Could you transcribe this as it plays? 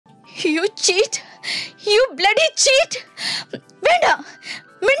You cheat! You bloody cheat! വേണ്ട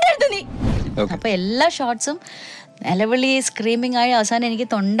മിണ്ടരുത് നീ. അപ്പൊ എല്ലാ ഷോട്ട്സും നിലവിളി സ്ക്രീമിംഗ് ആയി അവസാനം എനിക്ക്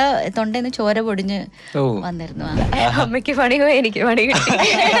തൊണ്ടന്ന് ചോര പൊടിഞ്ഞ് വന്നിരുന്നു. അമ്മയ്ക്ക് പണി പോയി, എനിക്ക് പണി കിട്ടി.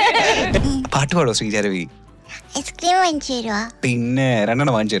 പാട്ട് പാടോ ശ്രീജ രവി? ഐസ്ക്രീം വാങ്ങിച്ചു തരുവാ? പിന്നെ 2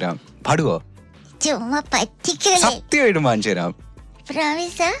 എണ്ണം വാങ്ങിച്ചു തരാം. പാടുവോ? ചുമ്മാ പറ്റിക്കല്ലേ. സത്യമായിട്ടും വാങ്ങിച്ചു തരാം.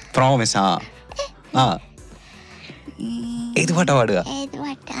 പ്രോമിസ്. ആ ഏത് പാട്ടാ പാടുക?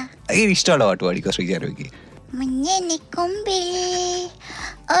 ഇഷ്ടമുള്ള പാട്ട് പാടിക്കോ ശ്രീജ രവിക്ക്. മുഞ്ഞനി കൊമ്പിൽ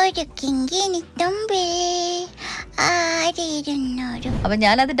ഒരു കിങ്കിനി തുമ്പിൽ ആരിരുന്നൊരു. അപ്പൊ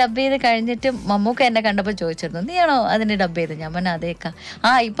ഞാനത് ഡബ് ചെയ്ത് കഴിഞ്ഞിട്ട് മമ്മൂക്ക എന്നെ കണ്ടപ്പോ ചോദിച്ചിരുന്നു, നീയാണോ അതിന് ഡബ് ചെയ്ത്? ഞാൻ പറഞ്ഞ അതേക്കാ.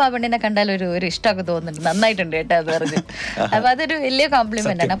 ഇപ്പൊ ആ പെണ്ണിനെ കണ്ടാൽ ഒരു ഇഷ്ടമൊക്കെ തോന്നുന്നുണ്ട്, നന്നായിട്ടുണ്ട് കേട്ടോ അത് പറഞ്ഞു. അപ്പൊ അതൊരു വലിയ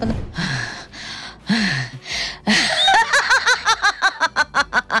കോംപ്ലിമെന്റ് ആണ്. അപ്പൊ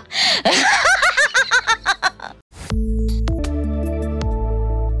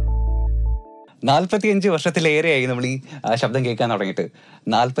 45 വർഷത്തിലേറെയായി നമ്മൾ ഈ ശബ്ദം കേൾക്കാൻ തുടങ്ങിയിട്ട്.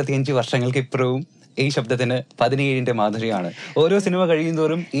 45 വർഷങ്ങൾക്ക് ഇപ്പുറവും ഈ ശബ്ദത്തിന് 17ന്റെ മാധുര്യമാണ്. ഓരോ സിനിമ കഴിയും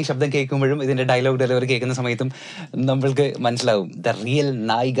തോറും ഈ ശബ്ദം കേൾക്കുമ്പോഴും ഇതിന്റെ ഡയലോഗ് ഡെലിവറി കേൾക്കുന്ന സമയത്തും നമ്മൾക്ക് മനസ്സിലാവും ദ റിയൽ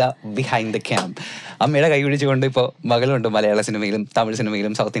നായിക ബിഹൈൻഡ് ദ ക്യാം. അമ്മയുടെ കൈ പിടിച്ചുകൊണ്ട് ഇപ്പോൾ മകളുണ്ട് മലയാള സിനിമയിലും തമിഴ്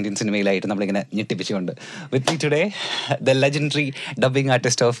സിനിമയിലും സൗത്ത് ഇന്ത്യൻ സിനിമയിലായിട്ട് നമ്മളിങ്ങനെ ഞെട്ടിപ്പിച്ചുകൊണ്ട്. With me today the legendary dubbing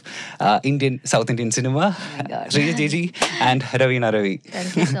artist of Indian south Indian cinema, Sreeja ചേച്ചി and Raveena Ravi.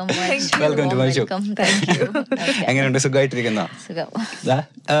 Welcome to my show. എങ്ങനെയുണ്ട്? സുഖമായിട്ടിരിക്കുന്ന?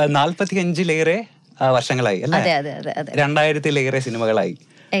 45ലേറെ വർഷങ്ങളായി അല്ലേ? 2000-ലേറെ സിനിമകളായി.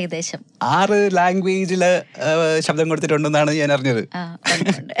 ഏകദേശം 6 ലാംഗ്വേജില് ശബ്ദം കൊടുത്തിട്ടുണ്ടെന്നാണ് ഞാൻ അറിഞ്ഞത്.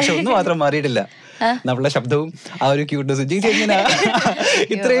 പക്ഷെ ഒന്നും മാത്രം മാറിയിട്ടില്ല, നമ്മളുടെ ശബ്ദവും ആ ഒരു ക്യൂട്ട്നെസ്സും. ചേച്ചി എങ്ങനെയാ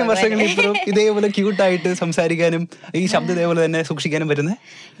ഇത്രയും വർഷങ്ങളിൽ ഇപ്പോഴും ഇതേപോലെ ക്യൂട്ടായിട്ട് സംസാരിക്കാനും ഈ ശബ്ദം ഇതേപോലെ തന്നെ സൂക്ഷിക്കാനും പറ്റുന്നത്?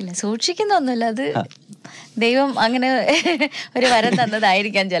 ഇല്ല, സൂക്ഷിക്കുന്നൊന്നുമില്ല, അത് ദൈവം അങ്ങനെ ഒരു വരം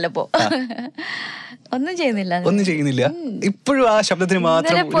തന്നതായിരിക്കാം ചിലപ്പോ. ഒന്നും ചെയ്യുന്നില്ല. ഇപ്പോഴും ആ ശബ്ദത്തിന്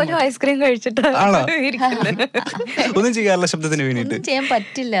മാത്രം ഐസ്ക്രീം കഴിച്ചിട്ട് ഒന്നും ചെയ്യാറില്ല ശബ്ദത്തിന് വേണ്ടിട്ട്. ചെയ്യാൻ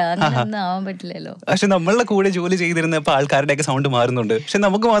പറ്റില്ല, അങ്ങനെയൊന്നും ആവാൻ പറ്റില്ലല്ലോ. പക്ഷെ നമ്മളുടെ കൂടെ ജോലി ചെയ്തിരുന്നപ്പോ ആൾക്കാരുടെയൊക്കെ സൗണ്ട് മാറുന്നുണ്ട്, പക്ഷെ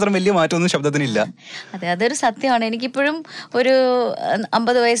നമുക്ക് മാത്രം വലിയ മാറ്റമൊന്നും ശബ്ദത്തിനില്ല. അതെ, അതൊരു സത്യമാണ്. എനിക്കിപ്പോഴും ഒരു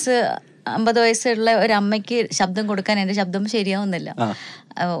 50 വയസ്സുള്ള ഒരു അമ്മയ്ക്ക് ശബ്ദം കൊടുക്കാൻ എന്റെ ശബ്ദം ശരിയാവുന്നില്ല.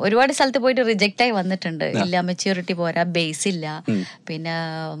 ഒരുപാട് സ്ഥലത്ത് പോയിട്ട് റിജക്റ്റ് ആയി വന്നിട്ടുണ്ട്. ഇല്ല, മെച്യൂരിറ്റി പോരാ, ബേസ് ഇല്ല. പിന്നെ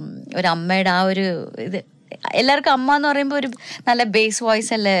ഒരു അമ്മയുടെ ആ ഒരു ഇത്, എല്ലാവർക്കും അമ്മ എന്ന് പറയുമ്പോൾ ഒരു നല്ല ബേസ്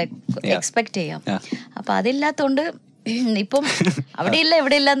വോയിസ് അല്ലേ എക്സ്പെക്ട് ചെയ്യാം. അപ്പൊ അതില്ലാത്തോണ്ട് ഇപ്പം അവിടെ ഇല്ല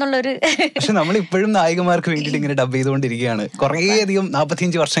ഇവിടെ ഇല്ല എന്നുള്ളൊരു. പക്ഷെ നമ്മൾ ഇപ്പോഴും നായികമാർക്ക് വേണ്ടിയിട്ട് ഇങ്ങനെ ഡബ് ചെയ്തുകൊണ്ടിരിക്കുകയാണ് കുറേയധികം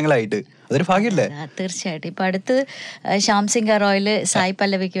 45 വർഷങ്ങളായിട്ട്. അതൊരു ഭാഗ്യല്ലേ? തീർച്ചയായിട്ടും. ഇപ്പൊ അടുത്ത് ശ്യാം സിംഗ് റോയില് സായി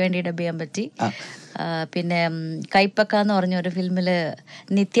പല്ലവിക്ക് വേണ്ടി ഡബ് ചെയ്യാൻ പറ്റി. പിന്നെ കൈപ്പക്ക എന്ന് പറഞ്ഞ ഒരു ഫിലിമില്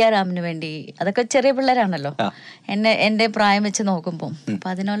നിത്യാരാമിന് വേണ്ടി. അതൊക്കെ ചെറിയ പിള്ളേരാണല്ലോ എന്റെ പ്രായം വെച്ച് നോക്കുമ്പോ. അപ്പൊ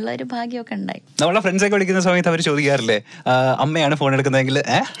അതിനുള്ള ഒരു ഭാഗ്യമൊക്കെ ഉണ്ടായി. നമ്മളെ ഫ്രണ്ട്സ് ഒക്കെ വിളിക്കുന്ന സമയത്ത് അവർ ചോദിക്കാറില്ലേ, അമ്മയാണ് ഫോൺ എടുക്കുന്നതെങ്കിൽ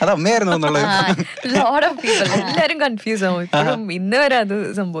അത് അമ്മയായിരുന്നു എന്നുള്ളത്? എല്ലാരും കൺഫ്യൂസ് ആവും. ഇപ്പോഴും ഇന്ന് വരെ അത്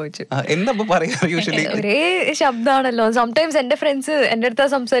സംഭവിച്ചു. എന്താ പറയാ? യൂഷ്വലി ഒരേ ശബ്ദമാണല്ലോ. സംടൈംസ് എന്റെ ഫ്രണ്ട്സ് എന്റെ അടുത്താ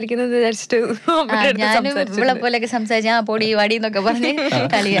സംസാരിക്കുന്നത് വിചാരിച്ചിട്ട് ഞാനും ഇവിടെ പോലെയൊക്കെ സംസാരിച്ച പൊടി വടി എന്നൊക്കെ പറഞ്ഞ്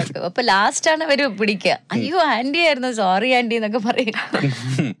കളിയാക്കും. അപ്പൊ ലാസ്റ്റ് ആണ് അവര് പിടിക്കുക, അയ്യോ ആന്റി ആയിരുന്നു, സോറി ആന്റി എന്നൊക്കെ പറയും.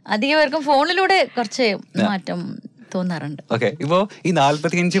 അധികം പേർക്കും ഫോണിലൂടെ കുറച്ച് മാറ്റം തോന്നാറുണ്ട്. ഓക്കെ, ഇപ്പോ ഈ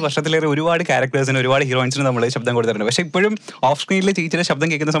 45 വർഷത്തിലേറെ ഒരുപാട് ക്യാരക്ടേഴ്സിന് ഒരുപാട് ഹീറോയിൻസിന് നമ്മൾ ശബ്ദം കൊടുത്തിട്ടുണ്ട്. പക്ഷെ ഇപ്പോഴും ഓഫ് സ്ക്രീനിൽ ചേച്ചിയുടെ ശബ്ദം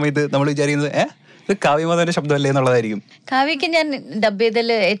കേൾക്കുന്ന സമയത്ത് നമ്മൾ വിചാരിക്കുന്നത് ഇത് കാവ്യമാധവന്റെ ശബ്ദമല്ലേ എന്നുള്ളതായിരിക്കും. കാവ്യക്ക് ഞാൻ ഡബ്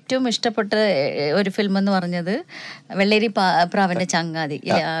ചെയ്തതിൽ ഏറ്റവും ഇഷ്ടപ്പെട്ട ഒരു ഫിലിം എന്ന് പറഞ്ഞത് വെള്ളേരി പ്രാവിന്റെ ചങ്ങാതി,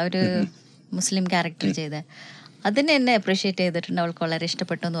 ആ ഒരു മുസ്ലിം ക്യാരക്ടർ ചെയ്ത അതിനെ എന്നെ അപ്രീഷിയേറ്റ് ചെയ്തിട്ടുണ്ട്. അവൾക്ക് വളരെ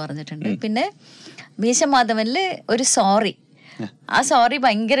ഇഷ്ടപ്പെട്ടു എന്ന് പറഞ്ഞിട്ടുണ്ട്. പിന്നെ മീശമാധവനില് ഒരു സോറി, ആ സോറി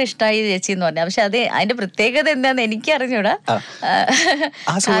ഭയങ്കര ഇഷ്ടമായി ചേച്ചി എന്ന് പറഞ്ഞു. പക്ഷെ അത് അതിന്റെ പ്രത്യേകത എന്താന്ന് എനിക്ക് അറിഞ്ഞൂടാ.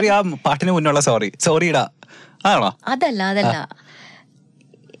 പാട്ടിന് മുന്നുള്ള സോറിടാ അതല്ല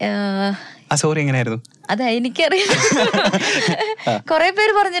സോറി എങ്ങനെയായിരുന്നു? അതെ, എനിക്കറിയില്ല. കൊറേ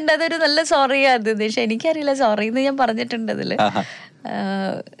പേര് പറഞ്ഞിട്ടുണ്ട് അതൊരു നല്ല സോറിയാ അത്, പക്ഷെ എനിക്കറിയില്ല സോറി എന്ന് ഞാൻ പറഞ്ഞിട്ടുണ്ട് അതില്.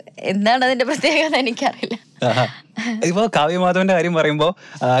 എന്താണ് അതിന്റെ പ്രത്യേകത എനിക്കറിയില്ല. ഇപ്പൊ കാവ്യമാധവന്റെ കാര്യം പറയുമ്പോ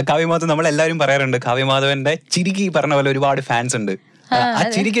കാവ്യമാധവൻ നമ്മളെല്ലാവരും പറയാറുണ്ട്, കാവ്യമാധവന്റെ ചിരിക്ക് പറഞ്ഞ പോലെ ഒരുപാട് ഫാൻസ് ഉണ്ട്. ആ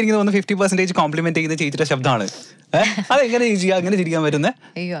ചിരിക്ക് എനിക്ക് തോന്നുന്നു 50% കോംപ്ലിമെന്റ് ചെയ്യുന്ന ചേച്ചിയുടെ ശബ്ദമാണ്. അതെങ്ങനെ അങ്ങനെ ചിരിക്കാൻ പറ്റുന്നത്?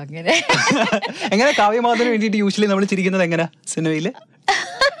 അയ്യോ, അങ്ങനെ എങ്ങനെ കാവ്യമാധവന് വേണ്ടിയിട്ട് യൂഷ്വലി നമ്മൾ ചിരിക്കുന്നത് എങ്ങനെ സിനിമയില്?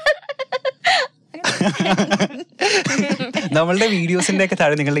 നമ്മളുടെ വീഡിയോസിന്റെ ഒക്കെ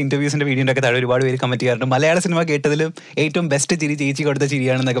താഴെ, നിങ്ങളുടെ ഇന്റർവ്യൂസിന്റെ വീഡിയോന്റെ ഒക്കെ താഴെ ഒരുപാട് പേര് കമന്റ് ചെയ്യാറുണ്ട്, മലയാള സിനിമ കേട്ടതിലും ഏറ്റവും ബെസ്റ്റ് ചിരി ചേച്ചി കൊടുത്ത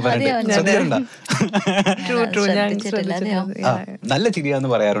ചിരിയാണെന്നൊക്കെ പറഞ്ഞിട്ട്. ശ്രദ്ധിച്ചിട്ടുണ്ടോ? നല്ല ചിരിയാന്ന്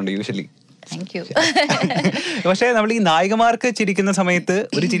പറയാറുണ്ട് യൂഷ്വലി. Thank you. പക്ഷെ നമ്മൾ ഈ നായികമാർക്ക് ചിരിക്കുന്ന സമയത്ത്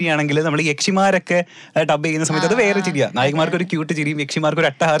ഒരു ചിരിയാണെങ്കിൽ നമ്മൾ ഈ യക്ഷിമാരൊക്കെ ഡബ് ചെയ്യുന്ന സമയത്ത് അത് വേറെ ചിരിയാ. നായികമാർക്ക് ഒരു ക്യൂട്ട് ചിരിയും യക്ഷിമാർക്ക് ഒരു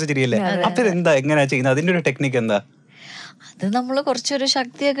അട്ടഹാസ ചിരിയല്ലേ. അപ്പൊ ഇതെന്താ എങ്ങനെയാ ചെയ്യുന്നത്? അതിന്റെ ഒരു ടെക്നിക്ക് എന്താ? അത് നമ്മൾ കുറച്ചൊരു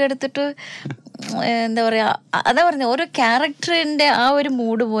ശക്തിയൊക്കെ എടുത്തിട്ട് എന്താ പറയാ, അതാ പറഞ്ഞ ഓരോ ക്യാരക്ടറിന്റെ ആ ഒരു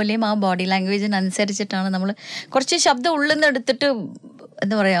മൂഡ് പോലെയും ആ ബോഡി ലാംഗ്വേജിനനുസരിച്ചിട്ടാണ് നമ്മൾ കുറച്ച് ശബ്ദം ഉള്ളിൽ നിന്ന് എടുത്തിട്ട്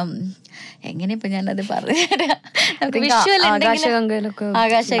എന്താ പറയാ, എങ്ങനെ ഇപ്പൊ ഞാനത് പറഞ്ഞുതരാം.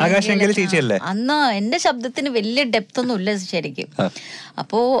 അന്ന് എന്റെ ശബ്ദത്തിന് വലിയ ഡെപ്ത് ഒന്നും ഇല്ല ശരിക്കും.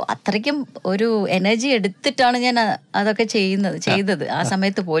 അപ്പോ അത്രയ്ക്കും ഒരു എനർജി എടുത്തിട്ടാണ് ഞാൻ അതൊക്കെ ചെയ്തത് ആ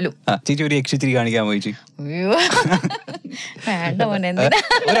സമയത്ത് പോലും. ചേച്ചി ഒരു യക്ഷിച്ചിരി കാണിക്കാമോ ചേച്ചി? വേണ്ട മോനെ, എന്തിനാ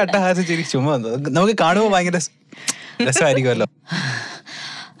നമുക്ക് കാണുമ്പോ ഭയങ്കര രസമായിരിക്കുമല്ലോ.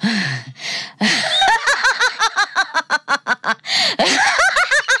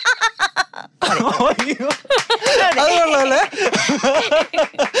 അത് കൊള്ളാല്ലേ,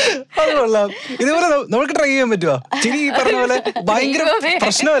 അത് കൊള്ളാം. ഇതുപോലെ നമുക്ക് ട്രൈ ചെയ്യാൻ പറ്റുമോ? ചിരി ഈ പറഞ്ഞ പോലെ ഭയങ്കര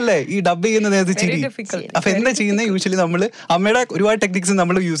പ്രശ്നമല്ലേ ഈ ഡബ് ചെയ്യുന്ന നേരത്തെ ചിരി. അപ്പൊ എന്താ ചെയ്യുന്നത്? യൂഷ്വലി നമ്മള് അമ്മയുടെ ഒരുപാട് ടെക്നിക്സ്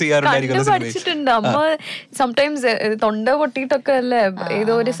നമ്മൾ യൂസ് ചെയ്യാറുണ്ടായിരിക്കും. അമ്മ സംടൈംസ് തൊണ്ട പൊട്ടിയിട്ടൊക്കെ അല്ലേ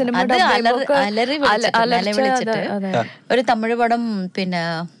ഏതോ ഒരു സിനിമ ഒരു തമിഴ് പടം, പിന്നെ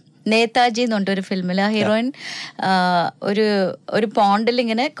നേതാജി എന്ന് പറഞ്ഞൊരു ഫിലിമില് ഹീറോയിൻ ഒരു പോണ്ടിൽ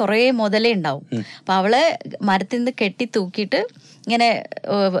ഇങ്ങനെ കുറെ മുതലേ ഉണ്ടാവും. അപ്പൊ അവളെ മരത്തിൽ നിന്ന് കെട്ടി തൂക്കിയിട്ട് ഇങ്ങനെ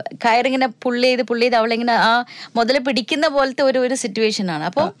കയറിങ്ങനെ പുള്ളി ചെയ്ത് അവളിങ്ങനെ ആ മുതല് പിടിക്കുന്ന പോലത്തെ ഒരു സിറ്റുവേഷൻ ആണ്.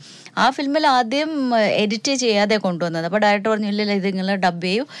 അപ്പോൾ ആ ഫിലിമിൽ ആദ്യം എഡിറ്റ് ചെയ്യാതെ കൊണ്ടുവന്നത്. അപ്പൊ ഡയറക്ടർ പറഞ്ഞു ഇല്ല ഇത് നിങ്ങൾ ഡബ്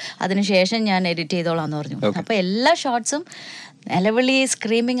ചെയ്യൂ, അതിനുശേഷം ഞാൻ എഡിറ്റ് ചെയ്തോളാന്ന് പറഞ്ഞു. അപ്പൊ എല്ലാ ഷോർട്സും നിലവിളി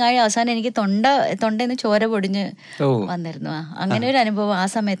സ്ക്രീമിംഗ് ആയി അവസാനം എനിക്ക് തൊണ്ടയിൽ ചോര പൊടിഞ്ഞ് വന്നിരുന്നു. അങ്ങനെ ഒരു അനുഭവം ആ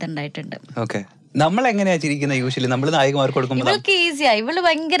സമയത്ത് ഉണ്ടായിട്ടുണ്ട്. നമ്മൾ എങ്ങനെയാ ചിരിക്കുന്നത് യൂഷ്വലി? നമ്മൾ നായികമാർക്ക് കൊടുക്കുമ്പോൾ ഇവൾക്ക് ഈസിയാ, ഇവള്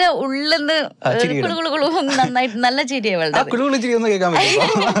ഭയങ്കര ഉള്ളിന്ന് നന്നായിട്ട് നല്ല ചിരിയാ ഇവളുടെ.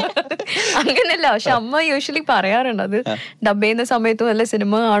 അങ്ങനെയല്ല, പക്ഷെ അമ്മ യൂഷ്വലി പറയാറുണ്ട് അത് ഡബ് ചെയ്യുന്ന സമയത്തും അല്ല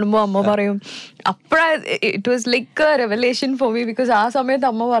സിനിമ കാണുമ്പോ അമ്മ പറയും. അപ്പഴാ it was like A revelation for me. Because ആ സമയത്ത്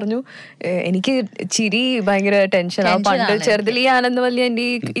അമ്മ പറഞ്ഞു എനിക്ക് ചിരി ഭയങ്കര ടെൻഷനാ. പണ്ട് ചെറുതിലി ആനന്ദവല്ലി എന്റെ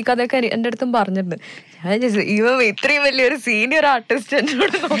ഈ കഥയൊക്കെ എന്റെ അടുത്തും പറഞ്ഞിട്ടുണ്ട്. ഇവ ഇത്രയും വലിയൊരു സീനിയർ ആർട്ടിസ്റ്റ്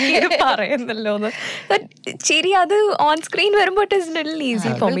എന്നോട് നോക്കി പറയുന്നല്ലോ എന്ന്. ചിരി അത് ഓൺ സ്ക്രീൻ വരുമ്പോ it is little easy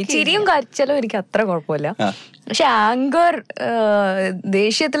for me. ചിരിയും കരച്ചിലും എനിക്ക് അത്ര കുഴപ്പമില്ല. പക്ഷെ ആങ്കർ,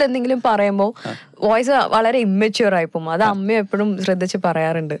 ദേഷ്യത്തിൽ എന്തെങ്കിലും പറയുമ്പോ വോയിസ് വളരെ ഇമ്മച്യൂർ ആയി പോകും. അത് അമ്മ എപ്പോഴും ശ്രദ്ധിച്ച്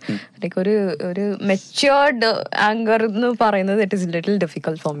പറയാറുണ്ട്. ലൈക്ക് ഒരു മെച്യൂർഡ് ആങ്കർ എന്ന് പറയുന്നത് it is little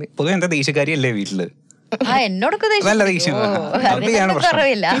difficult for me. പൊതുവെ എന്താ ദേഷ്യക്കാരിയല്ലേ വീട്ടില്? എന്നോടൊക്കെ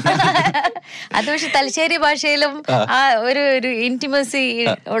കുറവില്ല. അത് പക്ഷെ തലശ്ശേരി ഭാഷയിലും ആ ഒരു ഇന്റിമസി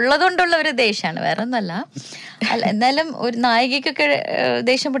ഉള്ളതുകൊണ്ടുള്ള ഒരു ദേഷ്യമാണ്, വേറെ ഒന്നല്ല. എന്നാലും ഒരു നായികക്കൊക്കെ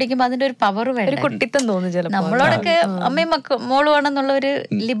ദേഷ്യം പിടിക്കുമ്പോ അതിന്റെ ഒരു പവർ വേണം, കുട്ടിത്തം തോന്നുന്നു. നമ്മളോടൊക്കെ അമ്മയും മോളുവാണെന്നുള്ള ഒരു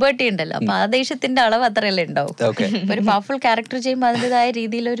ലിബർട്ടി ഉണ്ടല്ലോ. അപ്പൊ ആ ദേഷ്യത്തിന്റെ അളവ് അത്രയല്ലേ ഉണ്ടാവും. ഒരു പവർഫുൾ ക്യാരക്ടർ ചെയ്യുമ്പോൾ അതിന്റേതായ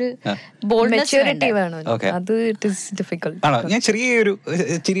രീതിയിലൊരു മെച്യൂരിറ്റി വേണം. അത് ഇറ്റ് ഈസ് ഡിഫിക്കൽട്ട്. ഞാൻ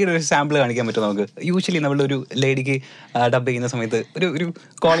ചെറിയൊരു സാമ്പിൾ കാണിക്കാൻ പറ്റും നമുക്ക്? യൂഷ്വലി നമ്മളൊരു ലേഡിക്ക് ഡബ് ചെയ്യുന്ന സമയത്ത് ഒരു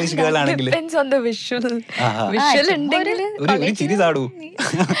കോളേജ് ഗേൾ ആണെങ്കിൽ ഒരു ചിരി താടൂ,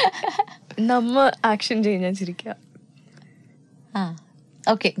 നമ്മ ആക്ഷൻ ചെയ്യും, ഞാൻ ചിരിക്കാം.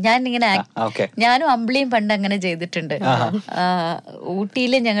 ഓക്കെ, ഞാൻ ഇങ്ങനെ ഞാനും അമ്പിളിയും പണ്ട് അങ്ങനെ ചെയ്തിട്ടുണ്ട്.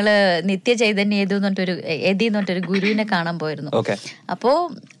 ഊട്ടിയില് ഞങ്ങള് നിത്യ ചൈതന്യ എതി എന്ന് പറഞ്ഞൊരു ഗുരുവിനെ കാണാൻ പോയിരുന്നു. അപ്പോ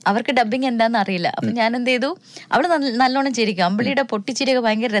അവർക്ക് ഡബിങ് എന്താന്ന് അറിയില്ല. അപ്പൊ ഞാൻ എന്ത് ചെയ്തു, അവള് നല്ലോണം ചിരിക്കും. അമ്പിളിയുടെ പൊട്ടിച്ചിരിയൊക്കെ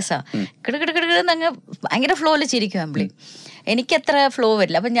ഭയങ്കര രസമാണ്. കിടകിടകിടന്ന് അങ്ങ് ഭയങ്കര ഫ്ലോയില് ചിരിക്കും അമ്പിളി. എനിക്കത്ര ഫ്ലോ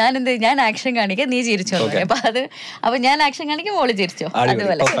വരില്ല. അപ്പൊ ഞാൻ എന്ത്, ഞാൻ ആക്ഷൻ കാണിക്കാം, നീ ചിരിച്ചോ. അപ്പൊ ഞാൻ ആക്ഷൻ കാണിക്കും, മോള് ചിരിച്ചോ.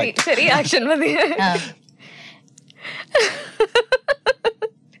 അതുപോലെ ചെറിയ ആക്ഷൻ മതി.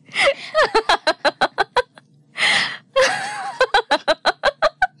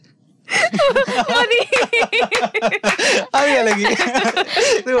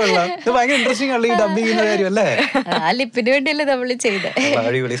 ഭയങ്കര ഇൻട്രസ്റ്റിംഗ് ആണ് ഈ ഡബ് ചെയ്യുന്ന കാര്യം അല്ലേ? ലിപ്പിന് വേണ്ടിയല്ലേ നമ്മള് ചെയ്തത്.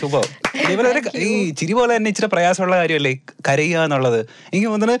 അടിപൊളി, സൂപ്പർ. ഇതുപോലെ ഈ ചിരി പോലെ തന്നെ ഇച്ചിരി പ്രയാസമുള്ള കാര്യമല്ലേ കരയുക എന്നുള്ളത്. എനിക്ക്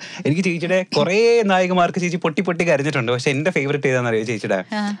തോന്നുന്നത് എനിക്ക് ചേച്ചിയുടെ കുറെ നായികമാർക്ക് ചേച്ചി പൊട്ടി പൊട്ടി കരഞ്ഞിട്ടുണ്ട്. പക്ഷെ എന്റെ ഫേവറേറ്റ് ഏതാണെന്നറിയോ ചേച്ചിയുടെ?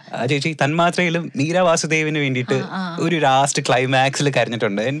 ചേച്ചി തന്മാത്രയിലും മീര വാസുദേവിന് വേണ്ടിയിട്ട് ഒരു ലാസ്റ്റ് ക്ലൈമാക്സിൽ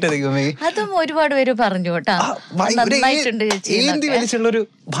കരഞ്ഞിട്ടുണ്ട്. എന്റെ ദൈവമേ, അതും ഒരുപാട് പേര് പറഞ്ഞു കേട്ടോ. ഏന്തി വലിച്ചുള്ളൊരു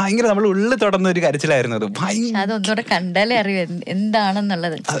ഭയങ്കര നമ്മൾ ഉള്ളിൽ തുടർന്ന ഒരു കരച്ചിലായിരുന്നു അത്. അതൊന്നുകൂടെ കണ്ടാലേ അറിയൂ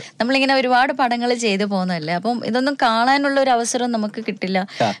എന്താണെന്നുള്ളത്. നമ്മളിങ്ങനെ ഒരുപാട് പടങ്ങൾ ചെയ്തു പോകുന്നതല്ലേ, അപ്പം ഇതൊന്നും കാണാനുള്ള ഒരു അവസരം നമുക്ക് കിട്ടില്ല.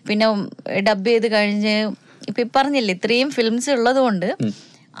 പിന്നെ ഡബ് ചെയ്ത് കഴിഞ്ഞ് ഇപ്പൊ പറഞ്ഞില്ലേ ഇത്രയും ഫിലിംസ് ഉള്ളത് കൊണ്ട്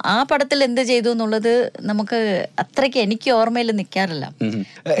ആ പടത്തിൽ എന്ത് ചെയ്തു എന്നുള്ളത് നമുക്ക് അത്രയ്ക്ക് എനിക്ക് ഓർമ്മയിൽ നിൽക്കാറില്ല.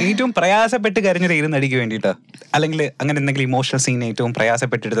 ഏറ്റവും പ്രയാസപ്പെട്ട് കരഞ്ഞത് ഏത് നടിക്ക് വേണ്ടിയിട്ടാ, അല്ലെങ്കിൽ അങ്ങനെ എന്തെങ്കിലും ഇമോഷണൽ സീൻ ഏറ്റവും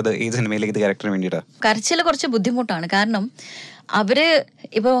പ്രയാസപ്പെട്ടെടുത്തത് ഏത് സിനിമയിലെ ഏത് ക്യാരക്ടറിന് വേണ്ടിയിട്ടാ? കരച്ചിൽ കുറച്ച് ബുദ്ധിമുട്ടാണ്. കാരണം അവര്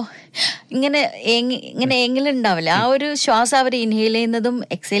ഇപ്പോ ഇങ്ങനെ എങ്ങിലുണ്ടാവില്ല, ആ ഒരു ശ്വാസം അവർ ഇൻഹെയിൽ ചെയ്യുന്നതും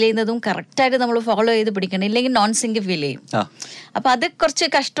എക്സെയിൽ ചെയ്യുന്നതും കറക്റ്റായിട്ട് നമ്മൾ ഫോളോ ചെയ്ത് പിടിക്കണം, ഇല്ലെങ്കിൽ നോൺ സിങ്ക് ഫീൽ ചെയ്യും. അപ്പൊ അത് കുറച്ച്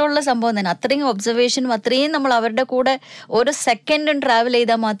കഷ്ടമുള്ള സംഭവം തന്നെ. അത്രയും ഒബ്സർവേഷനും അത്രയും നമ്മൾ അവരുടെ കൂടെ ഓരോ സെക്കൻഡും ട്രാവൽ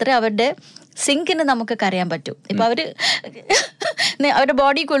ചെയ്താൽ മാത്രമേ അവരുടെ സിങ്കിന് നമുക്ക് കരയാൻ പറ്റൂ. ഇപ്പൊ അവരുടെ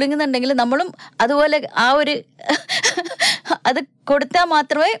ബോഡി കുലുങ്ങുന്നുണ്ടെങ്കിൽ നമ്മളും അതുപോലെ ആ ഒരു അത് കൊടുത്താൽ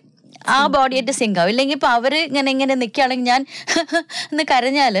മാത്രമേ ആ ബോഡിയായിട്ട് സിങ്ക് ആവും. ഇല്ലെങ്കിൽ ഇപ്പൊ അവര് ഇങ്ങനെ നിൽക്കുകയാണെങ്കിൽ ഞാൻ എന്ന്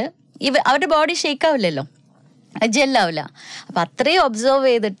കരഞ്ഞാല് അവരുടെ ബോഡി ഷേക്ക് ആവില്ലല്ലോ, ജെല്ലാവില്ല. അപ്പൊ അത്രയും ഒബ്സർവ്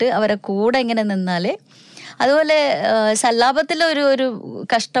ചെയ്തിട്ട് അവരെ കൂടെ ഇങ്ങനെ നിന്നാല്. അതുപോലെ സല്ലാപത്തിലെ ഒരു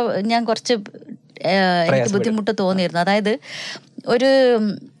കഷ്ടം ഞാൻ കുറച്ച് എനിക്ക് ബുദ്ധിമുട്ട് തോന്നിയിരുന്നു. അതായത് ഒരു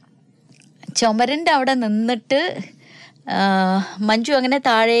ചുമരിന്റെ അവിടെ നിന്നിട്ട് മഞ്ജു അങ്ങനെ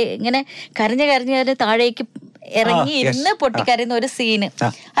താഴെ ഇങ്ങനെ കരഞ്ഞ് താഴേക്ക് ഇറങ്ങി ഇരുന്ന് പൊട്ടിക്കരയുന്ന ഒരു സീന്.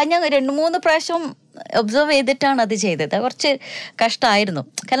 അത് ഞാൻ 2-3 പ്രാവശ്യം ഒബ്സർവ് ചെയ്തിട്ടാണ് അത് ചെയ്തത്. കുറച്ച് കഷ്ടമായിരുന്നു.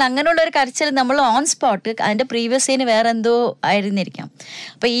 കാരണം അങ്ങനെയുള്ള ഒരു കരച്ചിൽ നമ്മൾ ഓൺ സ്പോട്ട്, അതിന്റെ പ്രീവിയസ് സീന് വേറെ എന്തോ ആയിരുന്നിരിക്കാം.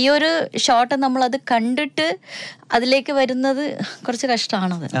 അപ്പൊ ഈ ഒരു ഷോട്ട് നമ്മൾ അത് കണ്ടിട്ട് അതിലേക്ക് വരുന്നത് കുറച്ച്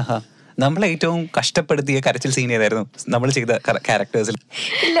കഷ്ടമാണത്. നമ്മളെ ഏറ്റവും കഷ്ടപ്പെടുത്തിയ കരച്ചിൽ സീൻ ഏതായിരുന്നു നമ്മൾ ചെയ്ത ക്യാരക്ടേഴ്സിൽ?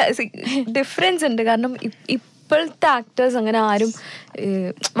 ഇല്ല, ഡിഫറൻസ് ഉണ്ട്. കാരണം ഇപ്പോഴത്തെ ആക്ടേഴ്സ് അങ്ങനെ ആരും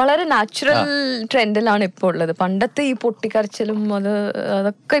വളരെ നാച്ചുറൽ ട്രെൻഡിലാണ് ഇപ്പോൾ ഉള്ളത്. പണ്ടത്തെ ഈ പൊട്ടിക്കരച്ചിലും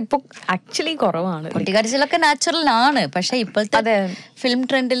അതൊക്കെ ഇപ്പൊ ആക്ച്വലി കുറവാണ്. പൊട്ടിക്കരച്ചിലൊക്കെ നാച്ചുറൽ ആണ്, പക്ഷെ ഇപ്പോഴത്തെ ഫിലിം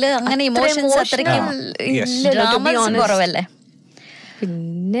ട്രെൻഡിൽ അങ്ങനെ ഇമോഷൻസ് അത്രയ്ക്കും കുറവല്ലേ.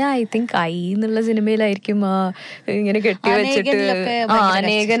 പിന്നെ ഐ തിങ്ക് എന്നുള്ള സിനിമയിലായിരിക്കും ഇങ്ങനെ കെട്ടിവെച്ചിട്ട്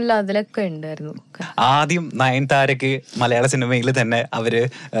അനേകനിൽ അതിലൊക്കെ ഉണ്ടായിരുന്നു. ആദ്യം നയൻതാരക്ക് മലയാള സിനിമയിൽ തന്നെ അവര്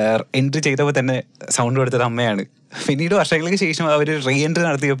എൻട്രി ചെയ്തപ്പോ തന്നെ സൗണ്ട് കൊടുത്തത് അമ്മയാണ്. പിന്നീട് വർഷങ്ങൾക്ക് ശേഷം അവര് റീ എൻട്രി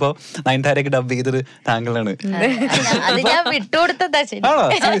നടത്തിയപ്പോ നയൻതാരക്ക് ഡബ് ചെയ്തത് താങ്കളാണ്.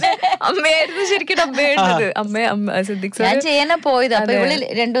 അമ്മയായിരുന്നു ശരിക്കും ഡബ് ചെയ്തത്. ഞാൻ ചെയ്യാനാ പോയത്. അപ്പൊ ഇവള്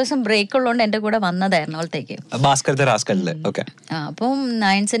 2 ദിവസം ബ്രേക്ക് ഉള്ളതുകൊണ്ട് എന്റെ കൂടെ വന്നതായിരുന്നു അവളത്തേക്ക്. അപ്പം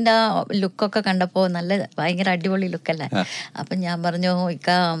നയൻസിന്റെ ലുക്കൊക്കെ കണ്ടപ്പോ നല്ല ഭയങ്കര അടിപൊളി ലുക്കല്ലേ. അപ്പൊ ഞാൻ പറഞ്ഞു,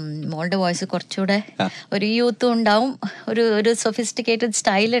 മോളുടെ വോയിസ് കുറച്ചുകൂടെ ഒരു യൂത്തും ഉണ്ടാവും, ഒരു സൊഫിസ്റ്റിക്കേറ്റഡ്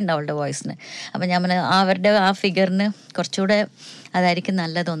സ്റ്റൈൽ ഉണ്ട് അവളുടെ വോയിസിന്. അപ്പൊ ഞാൻ പറഞ്ഞു അവരുടെ ആ ഫിഗറിന് കുറച്ചുകൂടെ അതായിരിക്കും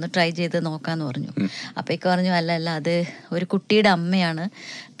നല്ലതൊന്ന് ട്രൈ ചെയ്ത് നോക്കാന്ന് പറഞ്ഞു. അപ്പൊക്ക് പറഞ്ഞു അല്ല അത് ഒരു കുട്ടിയുടെ അമ്മയാണ്,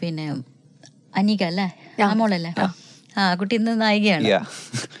 പിന്നെ അനീക അല്ലേ ആ മോളല്ലേ, ആ കുട്ടി ഇന്ന് നായികയാണ്,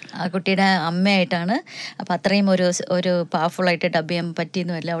 ആ കുട്ടിയുടെ അമ്മയായിട്ടാണ്. അപ്പം അത്രയും ഒരു പവർഫുൾ ആയിട്ട് ഡബ് ചെയ്യാൻ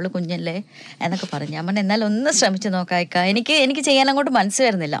പറ്റിയെന്നുമല്ല, അവള് കുഞ്ഞല്ലേ എന്നൊക്കെ പറഞ്ഞു. ഞാൻ പറഞ്ഞു എന്നാലും ഒന്ന് ശ്രമിച്ചു നോക്കാം. എനിക്ക് ചെയ്യാൻ അങ്ങോട്ട് മനസ്സ്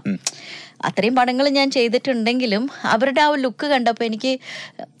വരുന്നില്ല. അത്രയും പടങ്ങൾ ഞാൻ ചെയ്തിട്ടുണ്ടെങ്കിലും അവരുടെ ആ ലുക്ക് കണ്ടപ്പോൾ എനിക്ക്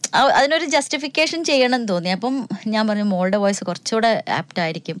അതിനൊരു ജസ്റ്റിഫിക്കേഷൻ ചെയ്യണം എന്ന് തോന്നി. അപ്പം ഞാൻ പറഞ്ഞു മോളുടെ വോയിസ് കുറച്ചുകൂടെ ആപ്റ്റ്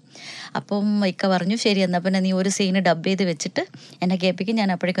ആയിരിക്കും. അപ്പം ഇക്ക പറഞ്ഞു ശരി എന്നാൽ പിന്നെ നീ ഒരു സീന് ഡബ് ചെയ്ത് വെച്ചിട്ട് എന്നെ കേൾപ്പിക്കും, ഞാൻ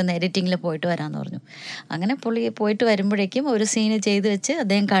അപ്പോഴേക്കൊന്ന് എഡിറ്റിങ്ങിൽ പോയിട്ട് വരാമെന്ന് പറഞ്ഞു. അങ്ങനെ പുള്ളി പോയിട്ട് വരുമ്പോഴേക്കും ഒരു സീന് ചെയ്ത് വെച്ച്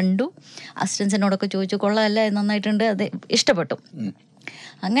അദ്ദേഹം കണ്ടു. അസിസ്റ്റൻസിനോടൊക്കെ ചോദിച്ചു കൊള്ളാമല്ല, നന്നായിട്ടുണ്ട്, അത് ഇഷ്ടപ്പെട്ടു.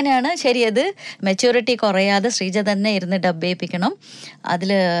 അങ്ങനെയാണ് ശരിയത് മെച്യൂരിറ്റി കുറയാതെ ശ്രീജ തന്നെ ഇരുന്ന് ഡബ് ചെയ്യിപ്പിക്കണം,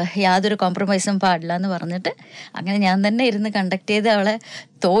 അതിൽ യാതൊരു കോംപ്രമൈസും പാടില്ല എന്ന് പറഞ്ഞിട്ട് അങ്ങനെ ഞാൻ തന്നെ ഇരുന്ന് കണ്ടക്ട് ചെയ്ത് അവളെ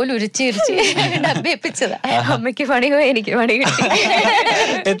തോലുരിച്ച് ഡബ് ചെയ്യിപ്പിച്ചതാ. അമ്മയ്ക്ക് പണി പോയി, എനിക്ക് പണി കിട്ടി.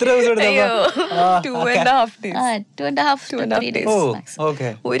 2.5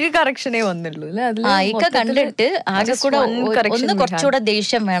 ഒരു കറക്ഷനേ വന്നുള്ളൂ. ഇക്ക കണ്ടിട്ട് ആകെ കൂടെ ഒന്ന് കുറച്ചുകൂടെ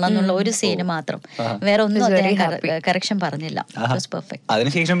ദേഷ്യം വേണം എന്നുള്ള ഒരു സീന് മാത്രം, വേറെ ഒന്നും കറക്ഷൻ പറഞ്ഞില്ല.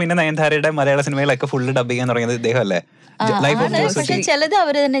 അതിനുശേഷം പിന്നെ നയൻതാരയുടെ മലയാള സിനിമയിലൊക്കെ ഫുള്ള് ഡബ് ചെയ്യാൻ തുടങ്ങിയത് ഇദ്ദേഹമല്ലേ? ചിലത്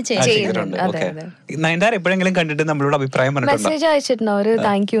അവര് തന്നെ ചെയ്യുന്നുണ്ട്. നയൻതാര എപ്പോഴെങ്കിലും കണ്ടിട്ട് നമ്മളോട് അഭിപ്രായം മെസ്സേജ് അയച്ചിട്ടുണ്ട്, അവര്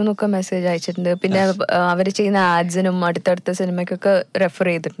താങ്ക് യു എന്നൊക്കെ മെസ്സേജ് അയച്ചിട്ടുണ്ട്. പിന്നെ അവര് ചെയ്യുന്ന ആഡ്സിനും അടുത്തടുത്ത സിനിമയ്ക്കൊക്കെ റെഫർ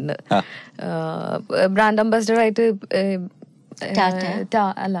ചെയ്തിട്ടുണ്ട്. ബ്രാൻഡ് അംബാസിഡർ ആയിട്ട്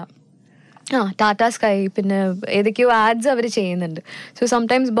ടാറ്റ സ്കൈ പിന്നെ ഏതൊക്കെയോ ആഡ്സ് അവർ ചെയ്യുന്നുണ്ട്. സോ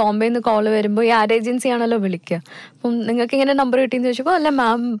സംടൈംസ് ബോംബെന്ന് കോള് വരുമ്പോൾ ഈ ആഡ് ഏജൻസി ആണല്ലോ വിളിക്കുക. അപ്പം നിങ്ങൾക്ക് ഇങ്ങനെ നമ്പർ കിട്ടിയെന്ന് ചോദിച്ചപ്പോൾ അല്ല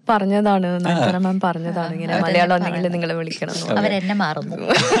മാം പറഞ്ഞതാണ്, മാം പറഞ്ഞതാണ് ഇങ്ങനെ മലയാളം എന്തെങ്കിലും നിങ്ങളെ വിളിക്കണം. അവരെന്നെ മാറുന്നു.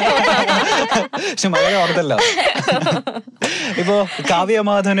 ഇപ്പോ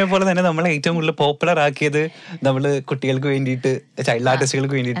കാവ്യമാധവനെ പോലെ തന്നെ നമ്മളെ ഏറ്റവും കൂടുതൽ പോപ്പുലർ ആക്കിയത് നമ്മള് കുട്ടികൾക്ക് വേണ്ടിയിട്ട് ചൈൽഡ്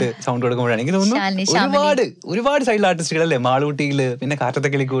ആർട്ടിസ്റ്റുകൾക്ക് വേണ്ടിയിട്ട് സൗണ്ട് കൊടുക്കുമ്പോഴാണ് എനിക്ക് തോന്നുന്നു ഒരുപാട് ചൈൽഡ് ആർട്ടിസ്റ്റുകൾ അല്ലേ, മാളൂട്ടിയില് പിന്നെ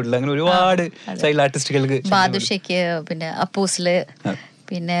കാറ്റത്തക്കിളിക്കൂടില്, അങ്ങനെ ഒരുപാട് ചൈൽഡ് ആർട്ടിസ്റ്റുകൾക്ക്, ബാദുഷയ്ക്ക്, പിന്നെ അപ്പൂസില്,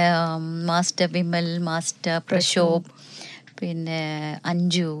 പിന്നെ മാസ്റ്റർ വിമൽ, മാസ്റ്റർ പ്രശോഭ്, പിന്നെ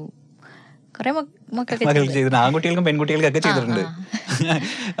അഞ്ജു, കുറെ മക്കൾക്ക് ചെയ്തിട്ടുണ്ട്. ആൺകുട്ടികൾക്കും പെൺകുട്ടികൾക്കൊക്കെ ചെയ്തിട്ടുണ്ട്.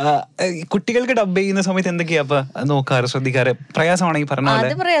 കുട്ടികൾക്ക് ഡബ് ചെയ്യുന്ന സമയത്ത് എന്തൊക്കെയാ അപ്പൊ നോക്കാറ്, ശ്രദ്ധിക്കാറ്? പ്രയാസമാണെങ്കിൽ പറഞ്ഞ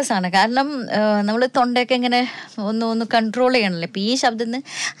അത് പ്രയാസമാണ്. കാരണം നമ്മള് തൊണ്ടയൊക്കെ ഇങ്ങനെ ഒന്ന് കൺട്രോൾ ചെയ്യണല്ലേ. ഇപ്പൊ ഈ ശബ്ദം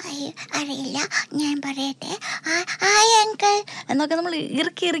അറിയില്ല, ഞാൻ പറയട്ടെ എന്നൊക്കെ നമ്മൾ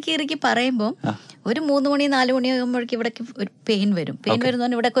ഇറുക്കി പറയുമ്പോൾ ഒരു 3 മണി 4 മണി ആകുമ്പോഴേക്കും ഇവിടേക്ക് ഒരു പെയിൻ വരും. പെയിൻ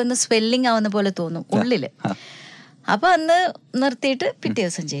വരുന്ന ഇവിടേക്ക് ഒന്ന് സ്വെല്ലിങ് ആവുന്ന പോലെ തോന്നും ഉള്ളില്. അപ്പൊ അന്ന് നിർത്തിയിട്ട് പിറ്റേ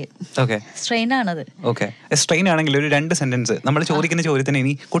ദിവസം ചെയ്യും. സ്ട്രെയിൻ ആണത്. സ്ട്രെയിൻ ആണെങ്കിൽ ഒരു 2 സെന്റൻസ് നമ്മൾ ചോദിക്കുന്ന ചോദ്യത്തിന്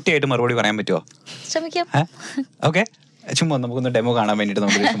ഇനി കുട്ടിയായിട്ട് മറുപടി പറയാൻ പറ്റുമോ? ശ്രമിക്കാം. ഓക്കെ, ചുമ്മാ നമുക്കൊന്ന് ഡെമോ കാണാൻ വേണ്ടിട്ട്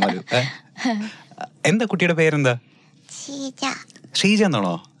നമുക്ക് എന്താ കുട്ടിയുടെ പേരെന്താ? ശ്രീജ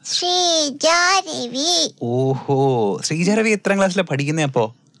എന്നാണോ? ശ്രീജ രവി. ഓഹോ, ശ്രീജ രവി എത്രാം ക്ലാസ്സിലാണ് പഠിക്കുന്നേ? അപ്പോ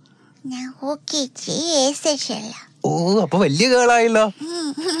ഓ, അപ്പൊ വലിയ കേളായല്ലോ.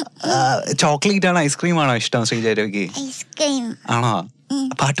 ചോക്ലേറ്റ് ആണോ ഐസ്ക്രീം ആണോ ഇഷ്ടം ശ്രീജ രവിക്ക്? ആണോ?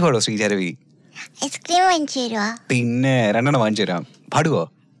 പാട്ട് പാടോ ശ്രീജ രവി? ഐസ്ക്രീം വാങ്ങിച്ചു തരുവാ? പിന്നെ 2 വാങ്ങിച്ചു തരാം. പാടുവോ?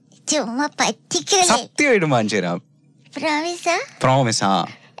 സത്യമായിട്ടും വാങ്ങിച്ചു തരാം. പ്രോമിസ്.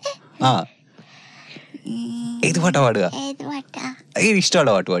 ഏത് പാട്ടാ പാടുക? ഇഷ്ടമുള്ള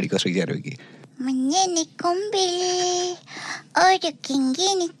പാട്ട് പാടിക്കോ ശ്രീജ രവിക്ക്. മഞ്ഞനി കൊമ്പിൽ ഒരു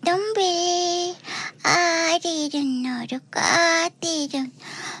കിങ്കിനി തുമ്പിൽ ആരിരുന്നൊരു കാത്തിരും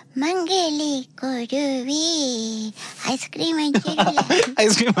മംഗളി കുരുവി. Ice cream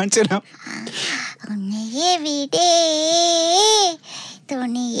ice cream വാങ്ങിച്ചുതരാം. എവിടെ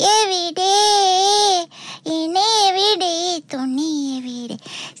തുണിയെവിടെ ഇണെവിടെ തുണിയെവിടെ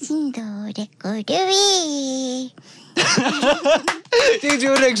സിന്ദൂര കുരുവി. ചേച്ചി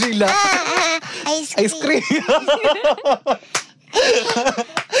ഒരു രക്ഷയില്ല. ഐസ്ക്രീം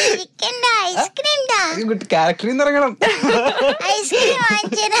ക്യാരക്ടറിൽ നിന്ന് ഇറങ്ങണം. ഐസ്ക്രീം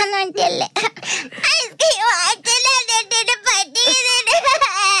വാങ്ങിച്ചതാന്ന് പറഞ്ഞല്ലേ? ഐസ്ക്രീം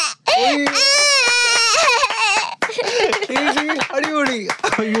അടിപൊളി.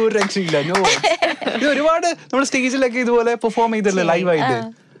 അയ്യോ രക്ഷയില്ല. ഒരുപാട് നമ്മൾ സ്റ്റേജിലൊക്കെ ഇതുപോലെ പെർഫോം ചെയ്തല്ലേ ലൈവായിട്ട്.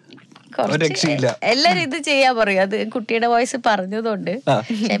 എല്ലാരും ഇത് ചെയ്യാൻ പറയും. അത് കുട്ടിയുടെ വോയിസ് പറഞ്ഞതുകൊണ്ട്.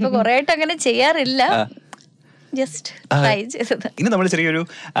 ഇപ്പൊ കൊറേ ആയിട്ട് അങ്ങനെ ചെയ്യാറില്ല. ഇനി നമ്മൾ ചെറിയൊരു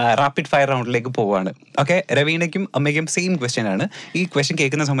റാപ്പിഡ് ഫയർ റൗണ്ടിലേക്ക് പോവാണ്. ഓക്കെ, രവീണയ്ക്കും അമ്മയ്ക്കും സെയിം ക്വസ്റ്റ്യൻ ആണ്. ഈ ക്വസ്റ്റ്യൻ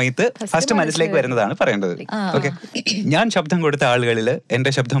കേൾക്കുന്ന സമയത്ത് ഫസ്റ്റ് മനസ്സിലേക്ക് വരുന്നതാണ് പറയേണ്ടത്. ഓക്കെ, ഞാൻ ശബ്ദം കൊടുത്ത ആളുകളിൽ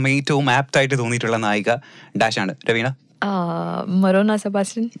എന്റെ ശബ്ദം ഏറ്റവും ആപ്റ്റ് ആയിട്ട് തോന്നിയിട്ടുള്ള നായിക ഡാഷ് ആണ്. രവീണ? മരോണ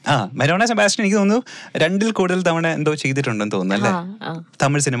സെബാസ്റ്റ്യൻ. മരോണ സെബാസ്റ്റ്യൻ എനിക്ക് തോന്നുന്നു 2ൽ കൂടുതൽ തവണ എന്തോ ചെയ്തിട്ടുണ്ടെന്ന് തോന്നുന്നു അല്ലേ?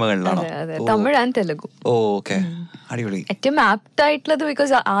 തമിഴ് സിനിമകളിലാണോ? തമിഴ് ആൻഡ് തെലുഗു. ഓക്കെ, അടിപൊളി. ഏറ്റവും ആപ്റ്റ് ആയിട്ടുള്ളത്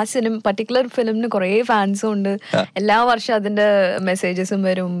ബിക്കോസ് ആ സിനിമ പർട്ടിക്കുലർ ഫിലിമിന് കുറെ ഫാൻസും ഉണ്ട്. എല്ലാ വർഷം അതിന്റെ മെസ്സേജസും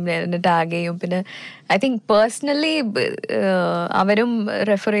വരും, ടാഗ് ചെയ്യും. പിന്നെ ഐ തിങ്ക് പേഴ്സണലി അവരും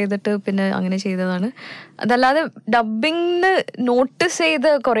റെഫർ ചെയ്തിട്ട് പിന്നെ അങ്ങനെ ചെയ്തതാണ്. അതല്ലാതെ ഡബിങ്ങിന് നോട്ടീസ് ചെയ്ത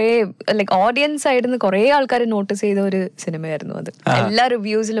കുറെ ലൈക്ക് ഓഡിയൻസ് ആയിരുന്നു കുറെ ആൾക്കാർ നോട്ടീസ് ചെയ്ത ഒരു സിനിമയായിരുന്നു അത്. എല്ലാ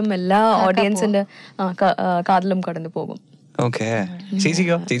റിവ്യൂസിലും എല്ലാ ഓഡിയൻസിന്റെ കാതിലും കടന്നു പോകും.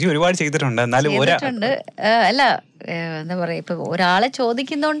 ചേച്ചി ഒരുപാട് ചെയ്തിട്ടുണ്ട്. അല്ല എന്താ പറയാ, ഇപ്പൊ ഒരാളെ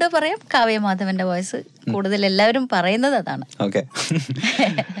ചോദിക്കുന്നോണ്ട് പറയാം കാവ്യമാധവന്റെ വോയിസ് കൂടുതൽ എല്ലാവരും പറയുന്നത് അതാണ്. ഓക്കെ,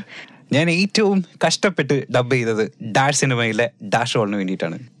 ഞാൻ ഏറ്റവും കഷ്ടപ്പെട്ട് ഡബ് ചെയ്തത് ഡാഷ് സിനിമയിലെ ഡാഷ് റോളിന്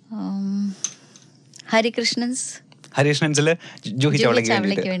വേണ്ടിയിട്ടാണ്. ഹരികൃഷ്ണൻസില് ജൂഹി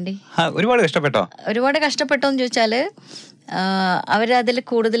ചാവ്ലയ്ക്ക് വേണ്ടി. ഒരുപാട് കഷ്ടപ്പെട്ടോ? ഒരുപാട് കഷ്ടപ്പെട്ടോന്ന് ചോദിച്ചാല് അവരതിൽ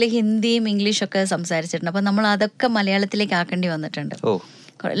കൂടുതൽ ഹിന്ദിയും ഇംഗ്ലീഷും ഒക്കെ സംസാരിച്ചിട്ടുണ്ട്. അപ്പൊ നമ്മൾ അതൊക്കെ മലയാളത്തിലേക്ക് ആക്കേണ്ടി വന്നിട്ടുണ്ട്.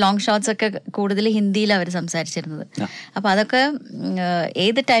 ലോങ് ഷോട്ട്സ് ഒക്കെ കൂടുതൽ ഹിന്ദിയിൽ അവർ സംസാരിച്ചിരുന്നത്. അപ്പൊ അതൊക്കെ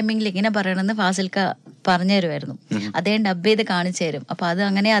ഏത് ടൈമിങ്ങിൽ ഇങ്ങനെ പറയണമെന്ന് ഫാസിൽക്ക പറഞ്ഞു തരുമായിരുന്നു. അതേ ഡബ് ചെയ്ത് കാണിച്ചു തരും. അപ്പൊ അത്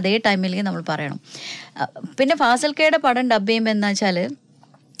അങ്ങനെ അതേ ടൈമിലേക്ക് നമ്മൾ പറയണം. പിന്നെ ഫാസിൽക്കയുടെ പടം ഡബ് ചെയ്യുമ്പോൾ എന്താ വെച്ചാല്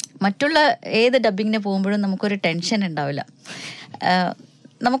മറ്റുള്ള ഏത് ഡബിങ്ങിന് പോകുമ്പോഴും നമുക്കൊരു ടെൻഷൻ ഉണ്ടാവില്ല.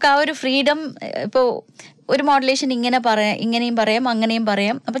 നമുക്ക് ആ ഒരു ഫ്രീഡം. ഇപ്പോൾ ഒരു മോഡുലേഷൻ ഇങ്ങനെയും പറയാം അങ്ങനെയും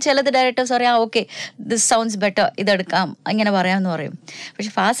പറയാം. അപ്പോൾ ചിലത് ഡയറക്ടേഴ്സ് പറയാം ഓക്കെ ദിസ് സൗണ്ട്സ് ബെറ്റർ, ഇതെടുക്കാം, ഇങ്ങനെ പറയാമെന്ന് പറയും.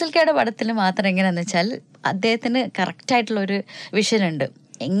 പക്ഷെ ഫാസിൽക്കയുടെ പടത്തിൽ മാത്രം എങ്ങനെയാണെന്ന് വെച്ചാൽ അദ്ദേഹത്തിന് കറക്റ്റായിട്ടുള്ളൊരു വിഷൻ ഉണ്ട്.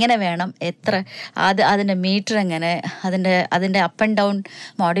 എങ്ങനെ വേണം, എത്ര, അതിൻ്റെ മീറ്റർ എങ്ങനെ, അതിൻ്റെ അപ്പ് ആൻഡ് ഡൗൺ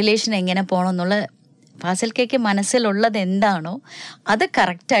മോഡുലേഷൻ എങ്ങനെ പോകണം എന്നുള്ള ഫാസിൽക്കയ്ക്ക് മനസ്സിലുള്ളത് എന്താണോ അത്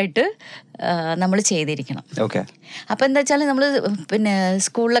കറക്റ്റായിട്ട് നമ്മൾ ചെയ്തിരിക്കണം. അപ്പൊ എന്താ വെച്ചാൽ നമ്മൾ പിന്നെ